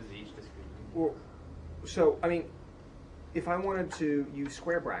So it. it knows each discrete. Or, so, I mean, if I wanted to use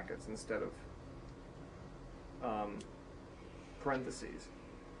square brackets instead of parentheses,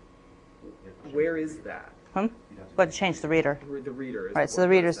 where is that? But change the reader. The reader is. Right, so the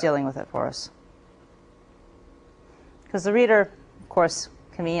reader's dealing with it for us. Because the reader, of course,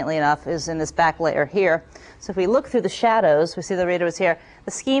 conveniently enough, is in this back layer here. So if we look through the shadows, we see the reader was here.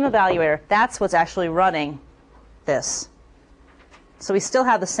 The scheme evaluator, that's what's actually running this. So we still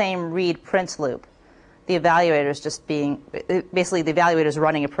have the same read print loop. The evaluator is just being, basically the evaluator is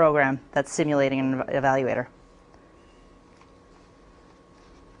running a program that's simulating an evaluator.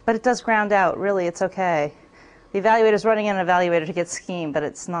 But it does ground out. Really, it's okay. The evaluator is running an evaluator to get scheme, but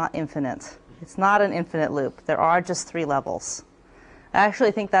it's not infinite. It's not an infinite loop. There are just 3 levels. I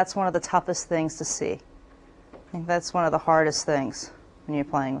actually think that's one of the toughest things to see. I think that's one of the hardest things when you're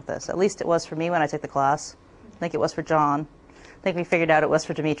playing with this. At least it was for me when I took the class. I think it was for John. I think we figured out it was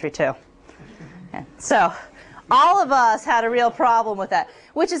for Dimitri too. Okay. So all of us had a real problem with that,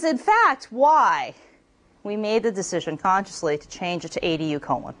 which is in fact why we made the decision consciously to change it to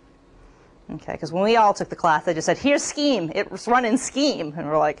ADU:. Okay, because when we all took the class, they just said, here's scheme. It's run in scheme. And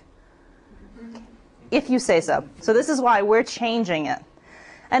we're like, if you say so. So this is why we're changing it.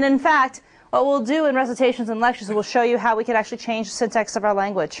 And in fact, what we'll do in recitations and lectures is we'll show you how we can actually change the syntax of our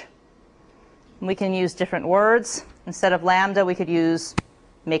language. We can use different words. Instead of lambda, we could use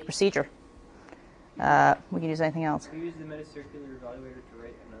make procedure. We can use anything else. Can we use the metacircular evaluator to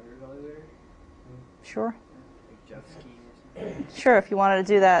write another evaluator? Sure. Like Jeff's scheme or something? Sure, if you wanted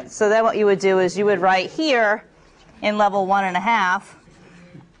to do that. So then what you would do is you would write here in level 1.5,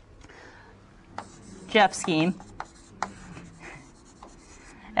 Jeff scheme.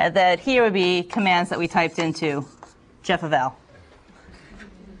 And that here would be commands that we typed into Jeff eval.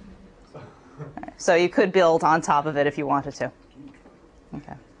 So you could build on top of it if you wanted to.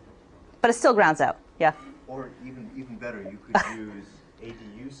 Okay. But it still grounds out. Yeah? Or even better, you could use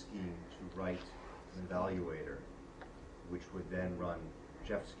ADU scheme to write an evaluator, which would then run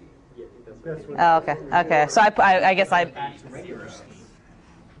Jeff's scheme. Yeah, that's what Oh, okay. Okay. So I guess I.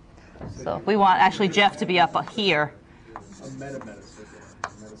 So if we want actually Jeff to be up here.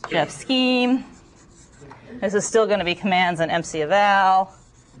 Jeff scheme. This is still going to be commands in MC eval.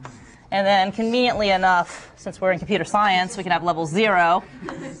 And then conveniently enough, since we're in computer science, we can have level 0,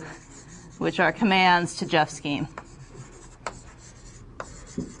 which are commands to Jeff scheme.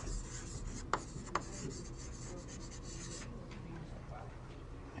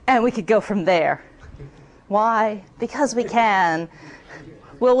 And we could go from there. Why? Because we can.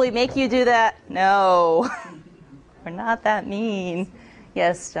 Will we make you do that? No. We're not that mean.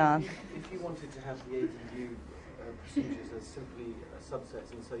 Yes, John. If you wanted to have the ADU procedures as simply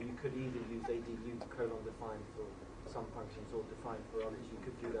subsets, and so you could either use ADU :define for some functions or define for others, you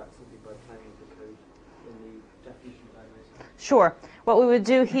could do that simply by playing with the code in the definition evaluation. Sure. What we would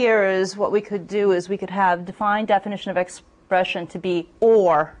do here is what we could do is we could have define definition of expression to be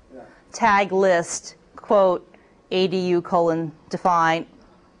or tag list quote ADU: define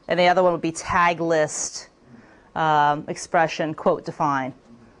and the other one would be tag list expression quote define.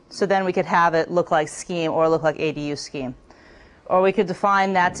 So then we could have it look like scheme or look like ADU scheme. Or we could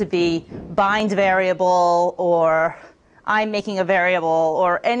define that to be bind variable, or I'm making a variable,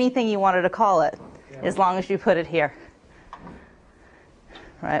 or anything you wanted to call it, as long as you put it here.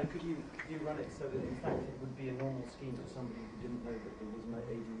 Right? Could you run it so that in fact it would be a normal scheme for somebody who didn't know that there was no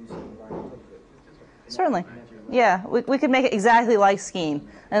ADU scheme right on top of it? Certainly. Yeah, we could make it exactly like scheme.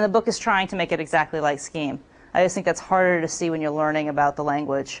 And the book is trying to make it exactly like scheme. I just think that's harder to see when you're learning about the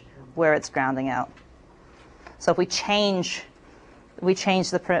language, where it's grounding out. So if we change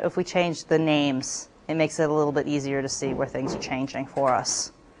the names, it makes it a little bit easier to see where things are changing for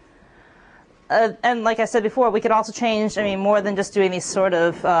us. And like I said before, we could also change, more than just doing these sort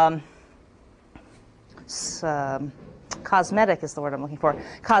of cosmetic is the word I'm looking for.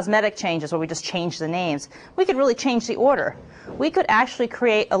 Cosmetic changes where we just change the names. We could really change the order. We could actually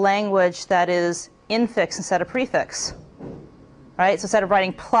create a language that is infix instead of prefix. Right? So instead of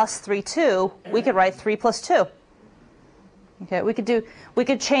writing +3 we could write 3 + 2. Okay, we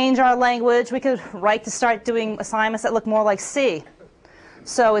could change our language. We could write to start doing assignments that look more like C.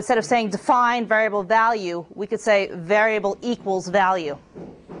 So instead of saying define variable value, we could say variable equals value.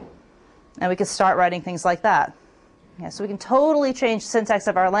 And we could start writing things like that. Yeah, so we can totally change the syntax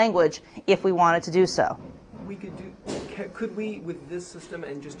of our language if we wanted to do so. Could we, with this system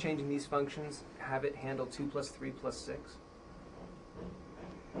and just changing these functions, have it handle 2 + 3 + 6?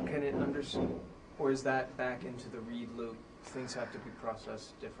 Can it understand, or is that back into the read loop? Things have to be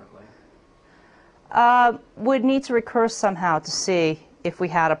processed differently. Would need to recurse somehow to see if we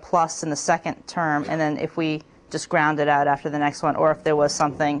had a plus in the second term, and then if we just ground it out after the next one, or if there was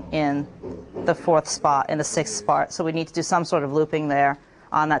something in the fourth spot, in the sixth spot. So we need to do some sort of looping there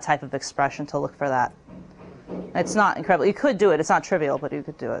on that type of expression to look for that. It's not incredible. You could do it. It's not trivial, but you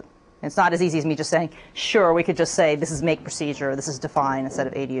could do it. It's not as easy as me just saying, sure, we could just say this is make procedure, or this is define instead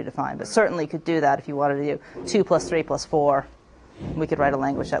of ADU define. But certainly you could do that if you wanted to do 2 + 3 + 4. We could write a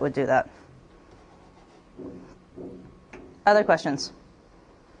language that would do that. Other questions?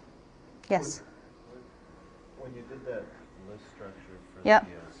 Yes? When you did that list structure for Yep. the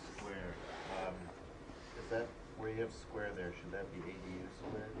square, is that where you have square there, should that be ADU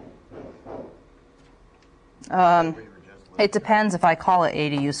squared? It depends if I call it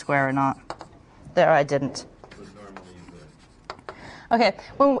ADU square or not. There, I didn't. Okay,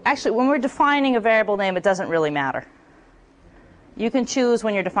 when we're defining a variable name, it doesn't really matter. You can choose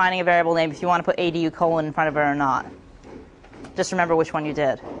when you're defining a variable name if you want to put ADU : in front of it or not. Just remember which one you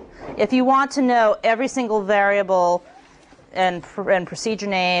did. If you want to know every single variable and procedure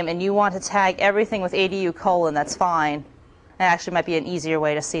name, and you want to tag everything with ADU : that's fine. It actually might be an easier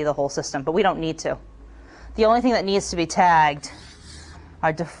way to see the whole system, but we don't need to. The only thing that needs to be tagged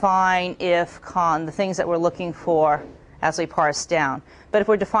are define, if, con, the things that we're looking for as we parse down. But if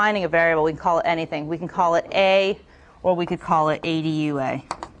we're defining a variable, we can call it anything. We can call it A, or we could call it ADUA.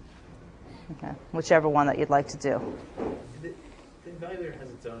 Okay, whichever one that you'd like to do. The evaluator has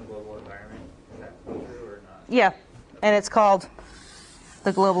its own global environment. Is that true or not? Yeah, and it's called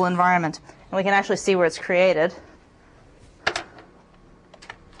the global environment. And we can actually see where it's created.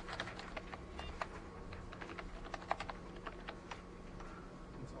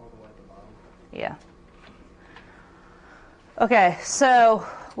 Yeah. Okay, so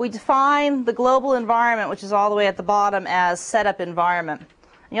we define the global environment, which is all the way at the bottom, as setup environment.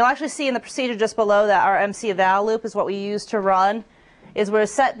 And you'll actually see in the procedure just below that our MC eval loop is what we use to run, is we're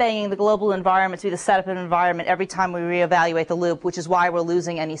set banging the global environment to be the setup environment every time we reevaluate the loop, which is why we're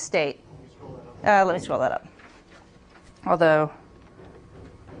losing any state. Let me scroll that up. Although,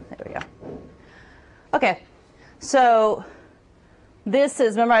 there we go. Okay, so this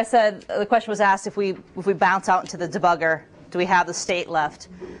is, remember I said the question was asked if we bounce out into the debugger, do we have the state left?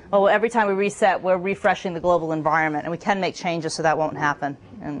 Well, every time we reset, we're refreshing the global environment, and we can make changes so that won't happen.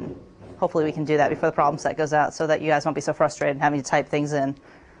 And hopefully we can do that before the problem set goes out so that you guys won't be so frustrated having to type things in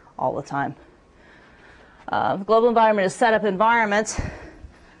all the time. The global environment is setup environment.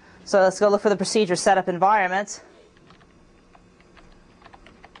 So let's go look for the procedure setup environment.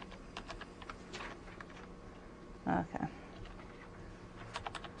 Okay.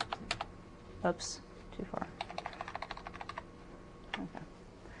 Oops, too far. Okay.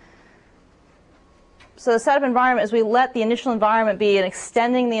 So the setup environment is we let the initial environment be and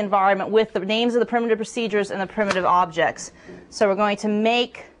extending the environment with the names of the primitive procedures and the primitive objects. So we're going to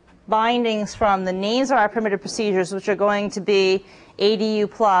make bindings from the names of our primitive procedures, which are going to be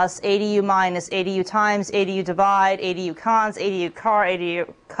ADU plus, ADU minus, ADU times, ADU divide, ADU cons, ADU car,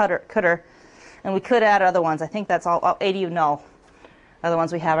 ADU cutter. And we could add other ones. I think that's all, ADU null. are the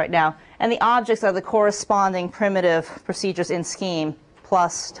ones we have right now. And the objects are the corresponding primitive procedures in scheme: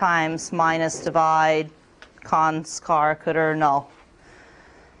 plus, times, minus, divide, cons, car, coulter, null.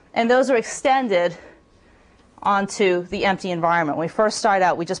 And those are extended onto the empty environment. When we first start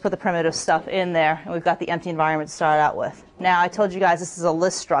out, we just put the primitive stuff in there, and we've got the empty environment to start out with. Now, I told you guys this is a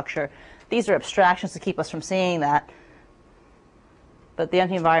list structure. These are abstractions to keep us from seeing that. But the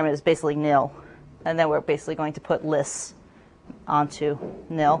empty environment is basically nil. And then we're basically going to put lists onto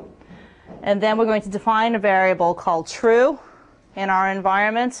nil. And then we're going to define a variable called true in our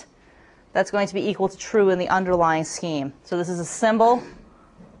environment that's going to be equal to true in the underlying scheme. So this is a symbol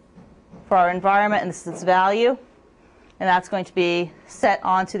for our environment, and this is its value. And that's going to be set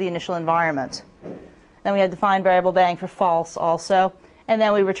onto the initial environment. Then we have defined variable bang for false also. And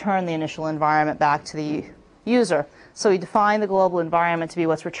then we return the initial environment back to the user. So we define the global environment to be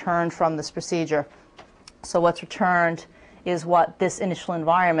what's returned from this procedure. So what's returned is what this initial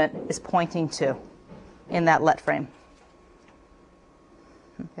environment is pointing to in that let frame.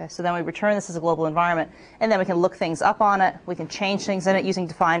 Okay, so then we return this as a global environment, and then we can look things up on it. We can change things in it using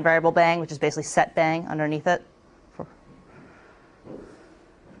defined variable bang, which is basically set bang underneath it.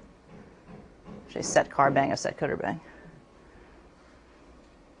 Should I set car bang or set coulter bang?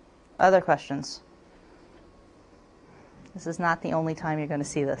 Other questions? This is not the only time you're going to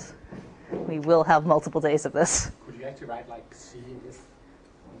see this. We will have multiple days of this. Could you actually write like C in this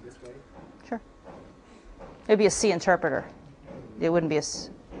way? Sure. It would be a C interpreter. It wouldn't be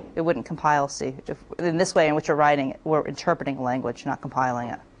it wouldn't compile C. If, in this way in which you're writing it, we're interpreting a language, not compiling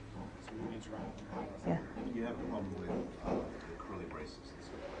it. So you need to write. Yeah. You have a problem with the curly braces.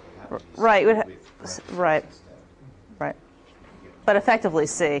 Right. Right. Right. But effectively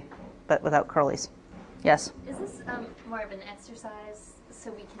C, but without curlies. Yes. Is this more of an exercise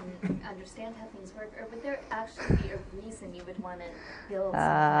so we can understand how things work, or would there actually be a reason you would want to build some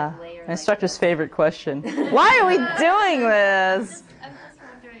kind of layer? Instructor's favorite question. Why are we doing this? I'm just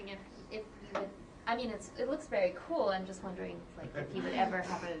wondering if you would. I mean, it looks very cool. I'm just wondering, like, if you would ever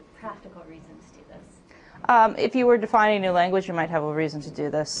have a practical reason to do this. If you were defining a new language, you might have a reason to do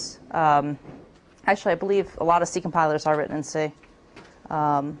this. Actually, I believe a lot of C compilers are written in C,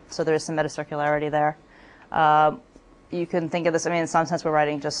 so there is some metacircularity there. You can think of this, I mean, in some sense we're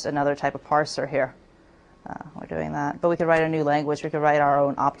writing just another type of parser here. We're doing that. But we could write a new language. We could write our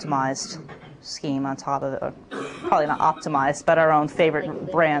own optimized scheme on top of it. Or probably not optimized, but our own favorite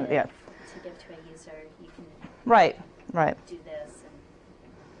Like brand. limited Yeah. To give to a user, you can Right. do this and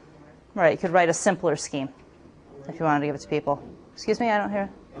more. Right. You could write a simpler scheme if you wanted to give it to people. Excuse me, I don't hear.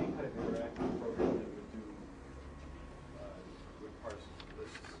 Any kind of interactive program that would parse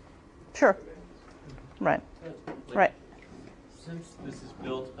lists. Sure. Right. Right. Since this is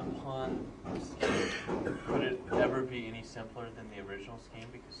built upon scheme, could it ever be any simpler than the original scheme?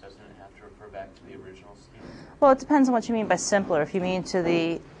 Because doesn't it have to refer back to the original scheme? Well, it depends on what you mean by simpler. If you mean to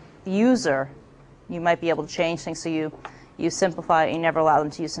the user, you might be able to change things so you simplify it, you never allow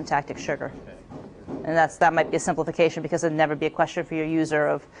them to use syntactic sugar. And that might be a simplification because it'd never be a question for your user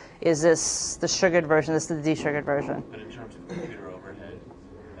of, is this the sugared version, this is the desugared version. But in terms of computer overhead,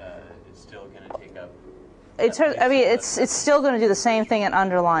 it's still going to take up... It's still going to do the same thing in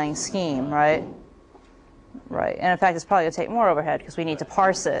underlying scheme, right? Right. And in fact, it's probably going to take more overhead because we need to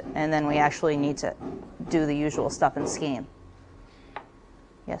parse it, and then we actually need to do the usual stuff in scheme.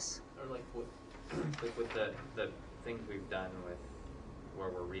 Yes? Or like with the things we've done with where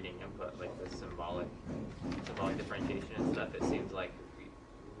we're reading input, like the symbolic differentiation and stuff, it seems like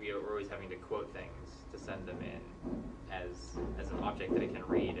we're always having to quote things to send them in as an object that it can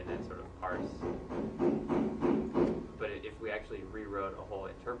read and then sort of parse. But if we actually rewrote a whole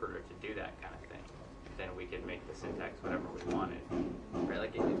interpreter to do that kind of thing, then we could make the syntax whatever we wanted. Right?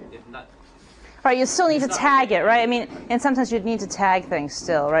 Like it's not. Right, you still need to tag it, right? I mean, in some sense, you'd need to tag things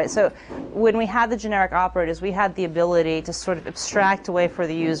still, right? So when we had the generic operators, we had the ability to sort of abstract away for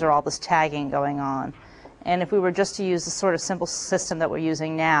the user all this tagging going on. And if we were just to use the sort of simple system that we're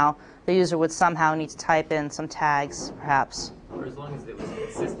using now, the user would somehow need to type in some tags, perhaps. Or as long as it was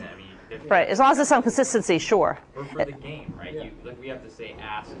consistent. I mean, right, as long as there's some consistency, sure. Or for the game, right? Yeah. We have to say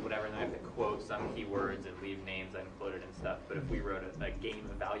ask whatever, and then we have to quote some keywords and leave names unquoted and stuff. But if we wrote a game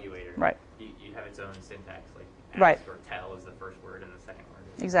evaluator, right, you have its own syntax, like ask right, or tell is the first word and the second word.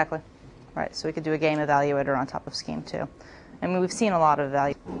 Exactly. Right. So we could do a game evaluator on top of scheme too. I mean, we've seen a lot of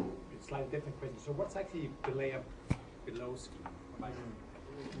value. It's slightly different question. So what's actually the layer below scheme?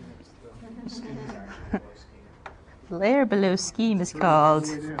 The layer below scheme is called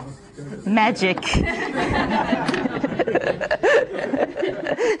magic.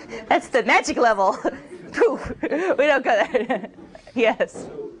 That's the magic level. We don't go there. Yes.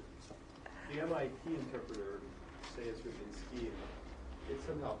 So the MIT interpreter, say it's written in scheme, it's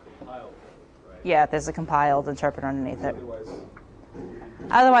somehow compiled, right? Yeah, there's a compiled interpreter underneath it. Otherwise,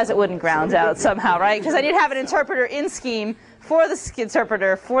 Otherwise, it wouldn't ground out somehow, right? Because then you'd have an interpreter in scheme for the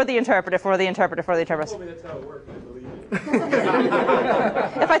interpreter, for the interpreter, for the interpreter, for the you interpreter. told me that's how it worked, I believe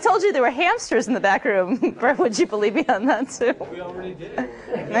it. If I told you there were hamsters in the back room, would you believe me on that too? We already did it.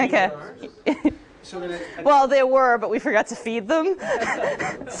 Okay. So then Well, there were, but we forgot to feed them.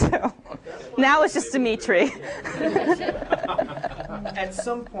 So now it's just Dimitri. at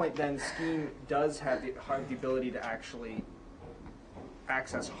some point, then Scheme does have the ability to actually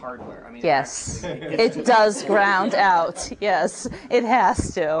access hardware. I mean, Yes, it's it does ground out. Yes, it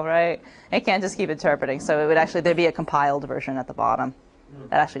has to, right? It can't just keep interpreting. So it would actually, there'd be a compiled version at the bottom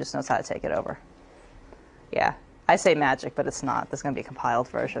that actually just knows how to take it over. Yeah, I say magic, but it's not. There's going to be a compiled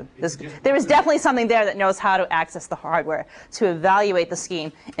version. There is definitely something there that knows how to access the hardware, to evaluate the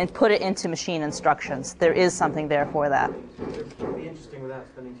scheme, and put it into machine instructions. There is something there for that. It would be interesting without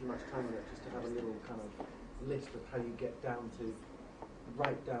spending too much time on it, just to have a little kind of list of how you get down to,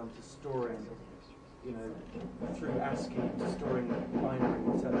 right down to storing, you know, through ASCII to storing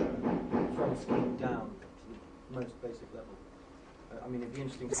binary, etc., from scheme down to the most basic level. I mean, it'd be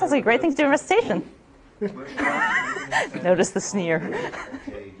interesting. This sounds like a great thing to do in recitation. Notice the sneer.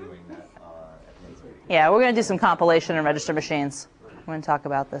 Okay, doing that at the end of the meeting. Yeah, we're going to do some compilation in register machines. We're going to talk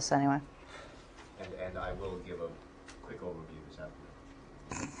about this anyway. And I will give a quick overview this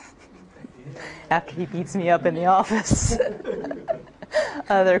afternoon. After he beats me up in the office.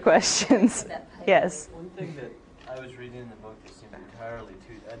 Other questions? Yes. One thing that I was reading in the book that seemed entirely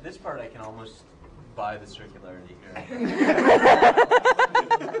too. This part I can almost buy the circularity here.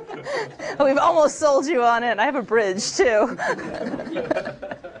 We've almost sold you on it. I have a bridge too.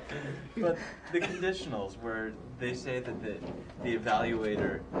 But the conditionals, where they say that the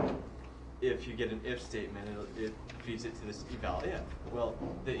evaluator, if you get an if statement, it feeds it to this eval if. Well,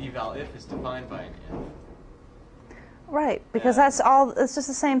 the eval if is defined by an if. Right, because that's all. It's just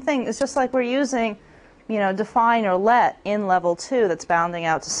the same thing. It's just like we're using, you know, define or let in level 2 that's bounding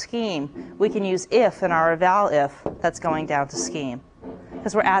out to scheme. We can use if in our eval if that's going down to scheme,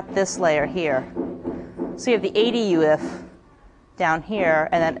 because we're at this layer here. So you have the ADU if down here,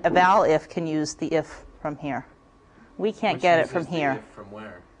 and then eval if can use the if from here. We can't Which get it uses from the here. if from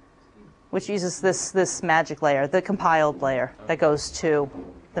where? Which uses this magic layer, the compiled layer that goes to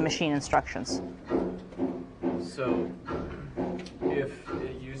the machine instructions. So, if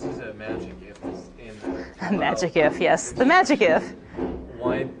it uses a magic if in the Magic if, yes, the magic if.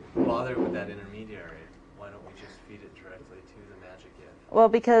 why bother with that intermediary? Why don't we just feed it directly to the magic if? Well,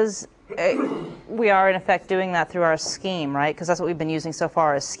 because we are in effect doing that through our scheme, right? Because that's what we've been using so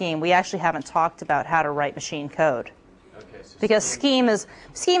far as scheme. We actually haven't talked about how to write machine code. Okay, so Because scheme is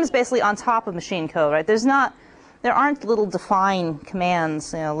basically on top of machine code, right? There aren't little define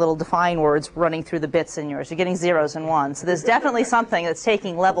commands, you know, little define words running through the bits in yours. You're getting zeros and ones. So there's definitely something that's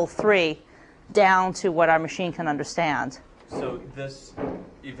taking level 3 down to what our machine can understand. So this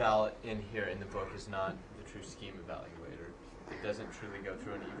eval in here in the book is not the true scheme evaluator. It doesn't truly go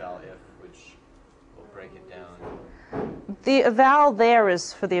through an eval if, which will break it down. The eval there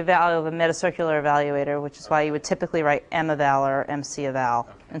is for the eval of a metacircular evaluator, which is why you would typically write meval or MC eval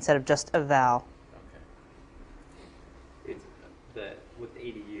instead of just eval. It's with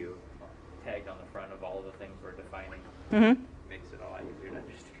ADU tagged on the front of all of the things we're defining makes it a lot easier to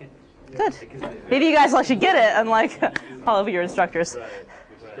understand. Good. Maybe you guys all should get it, unlike all of your instructors.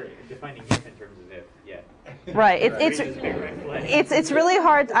 Defining if in terms of if, yeah. Right. It's really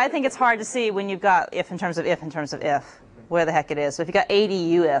hard. I think it's hard to see when you've got if in terms of if, where the heck it is. So if you've got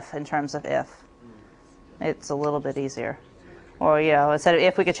ADU if in terms of if, it's a little bit easier. Or, you know, instead of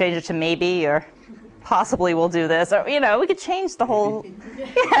if, we could change it to maybe, or possibly we'll do this. Or, you know, we could change the whole,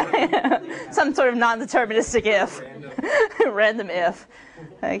 some sort of non-deterministic if, random if.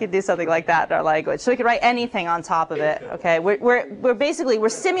 I could do something like that in our language. So we could write anything on top of it. Okay, we're basically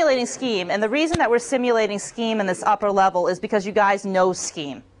simulating scheme, and the reason that we're simulating scheme in this upper level is because you guys know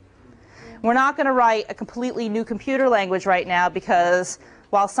scheme. We're not going to write a completely new computer language right now, because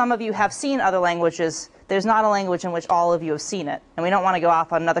while some of you have seen other languages, there's not a language in which all of you have seen it. And we don't want to go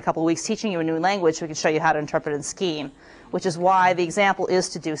off on another couple of weeks teaching you a new language so we can show you how to interpret in scheme, which is why the example is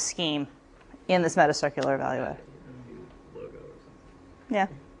to do scheme in this metacircular evaluator. Yeah.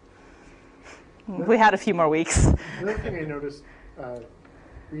 We had a few more weeks. Another thing I noticed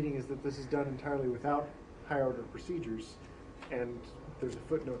reading is that this is done entirely without higher order procedures, and there's a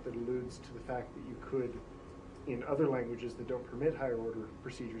footnote that alludes to the fact that you could, in other languages that don't permit higher order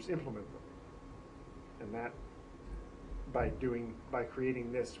procedures, implement them. And that by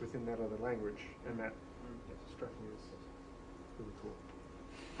creating this within that other language, and that struck me as really cool.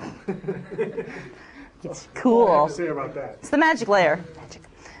 It's All I have cool. to say about that. It's the magic layer.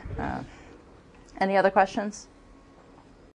 Any other questions?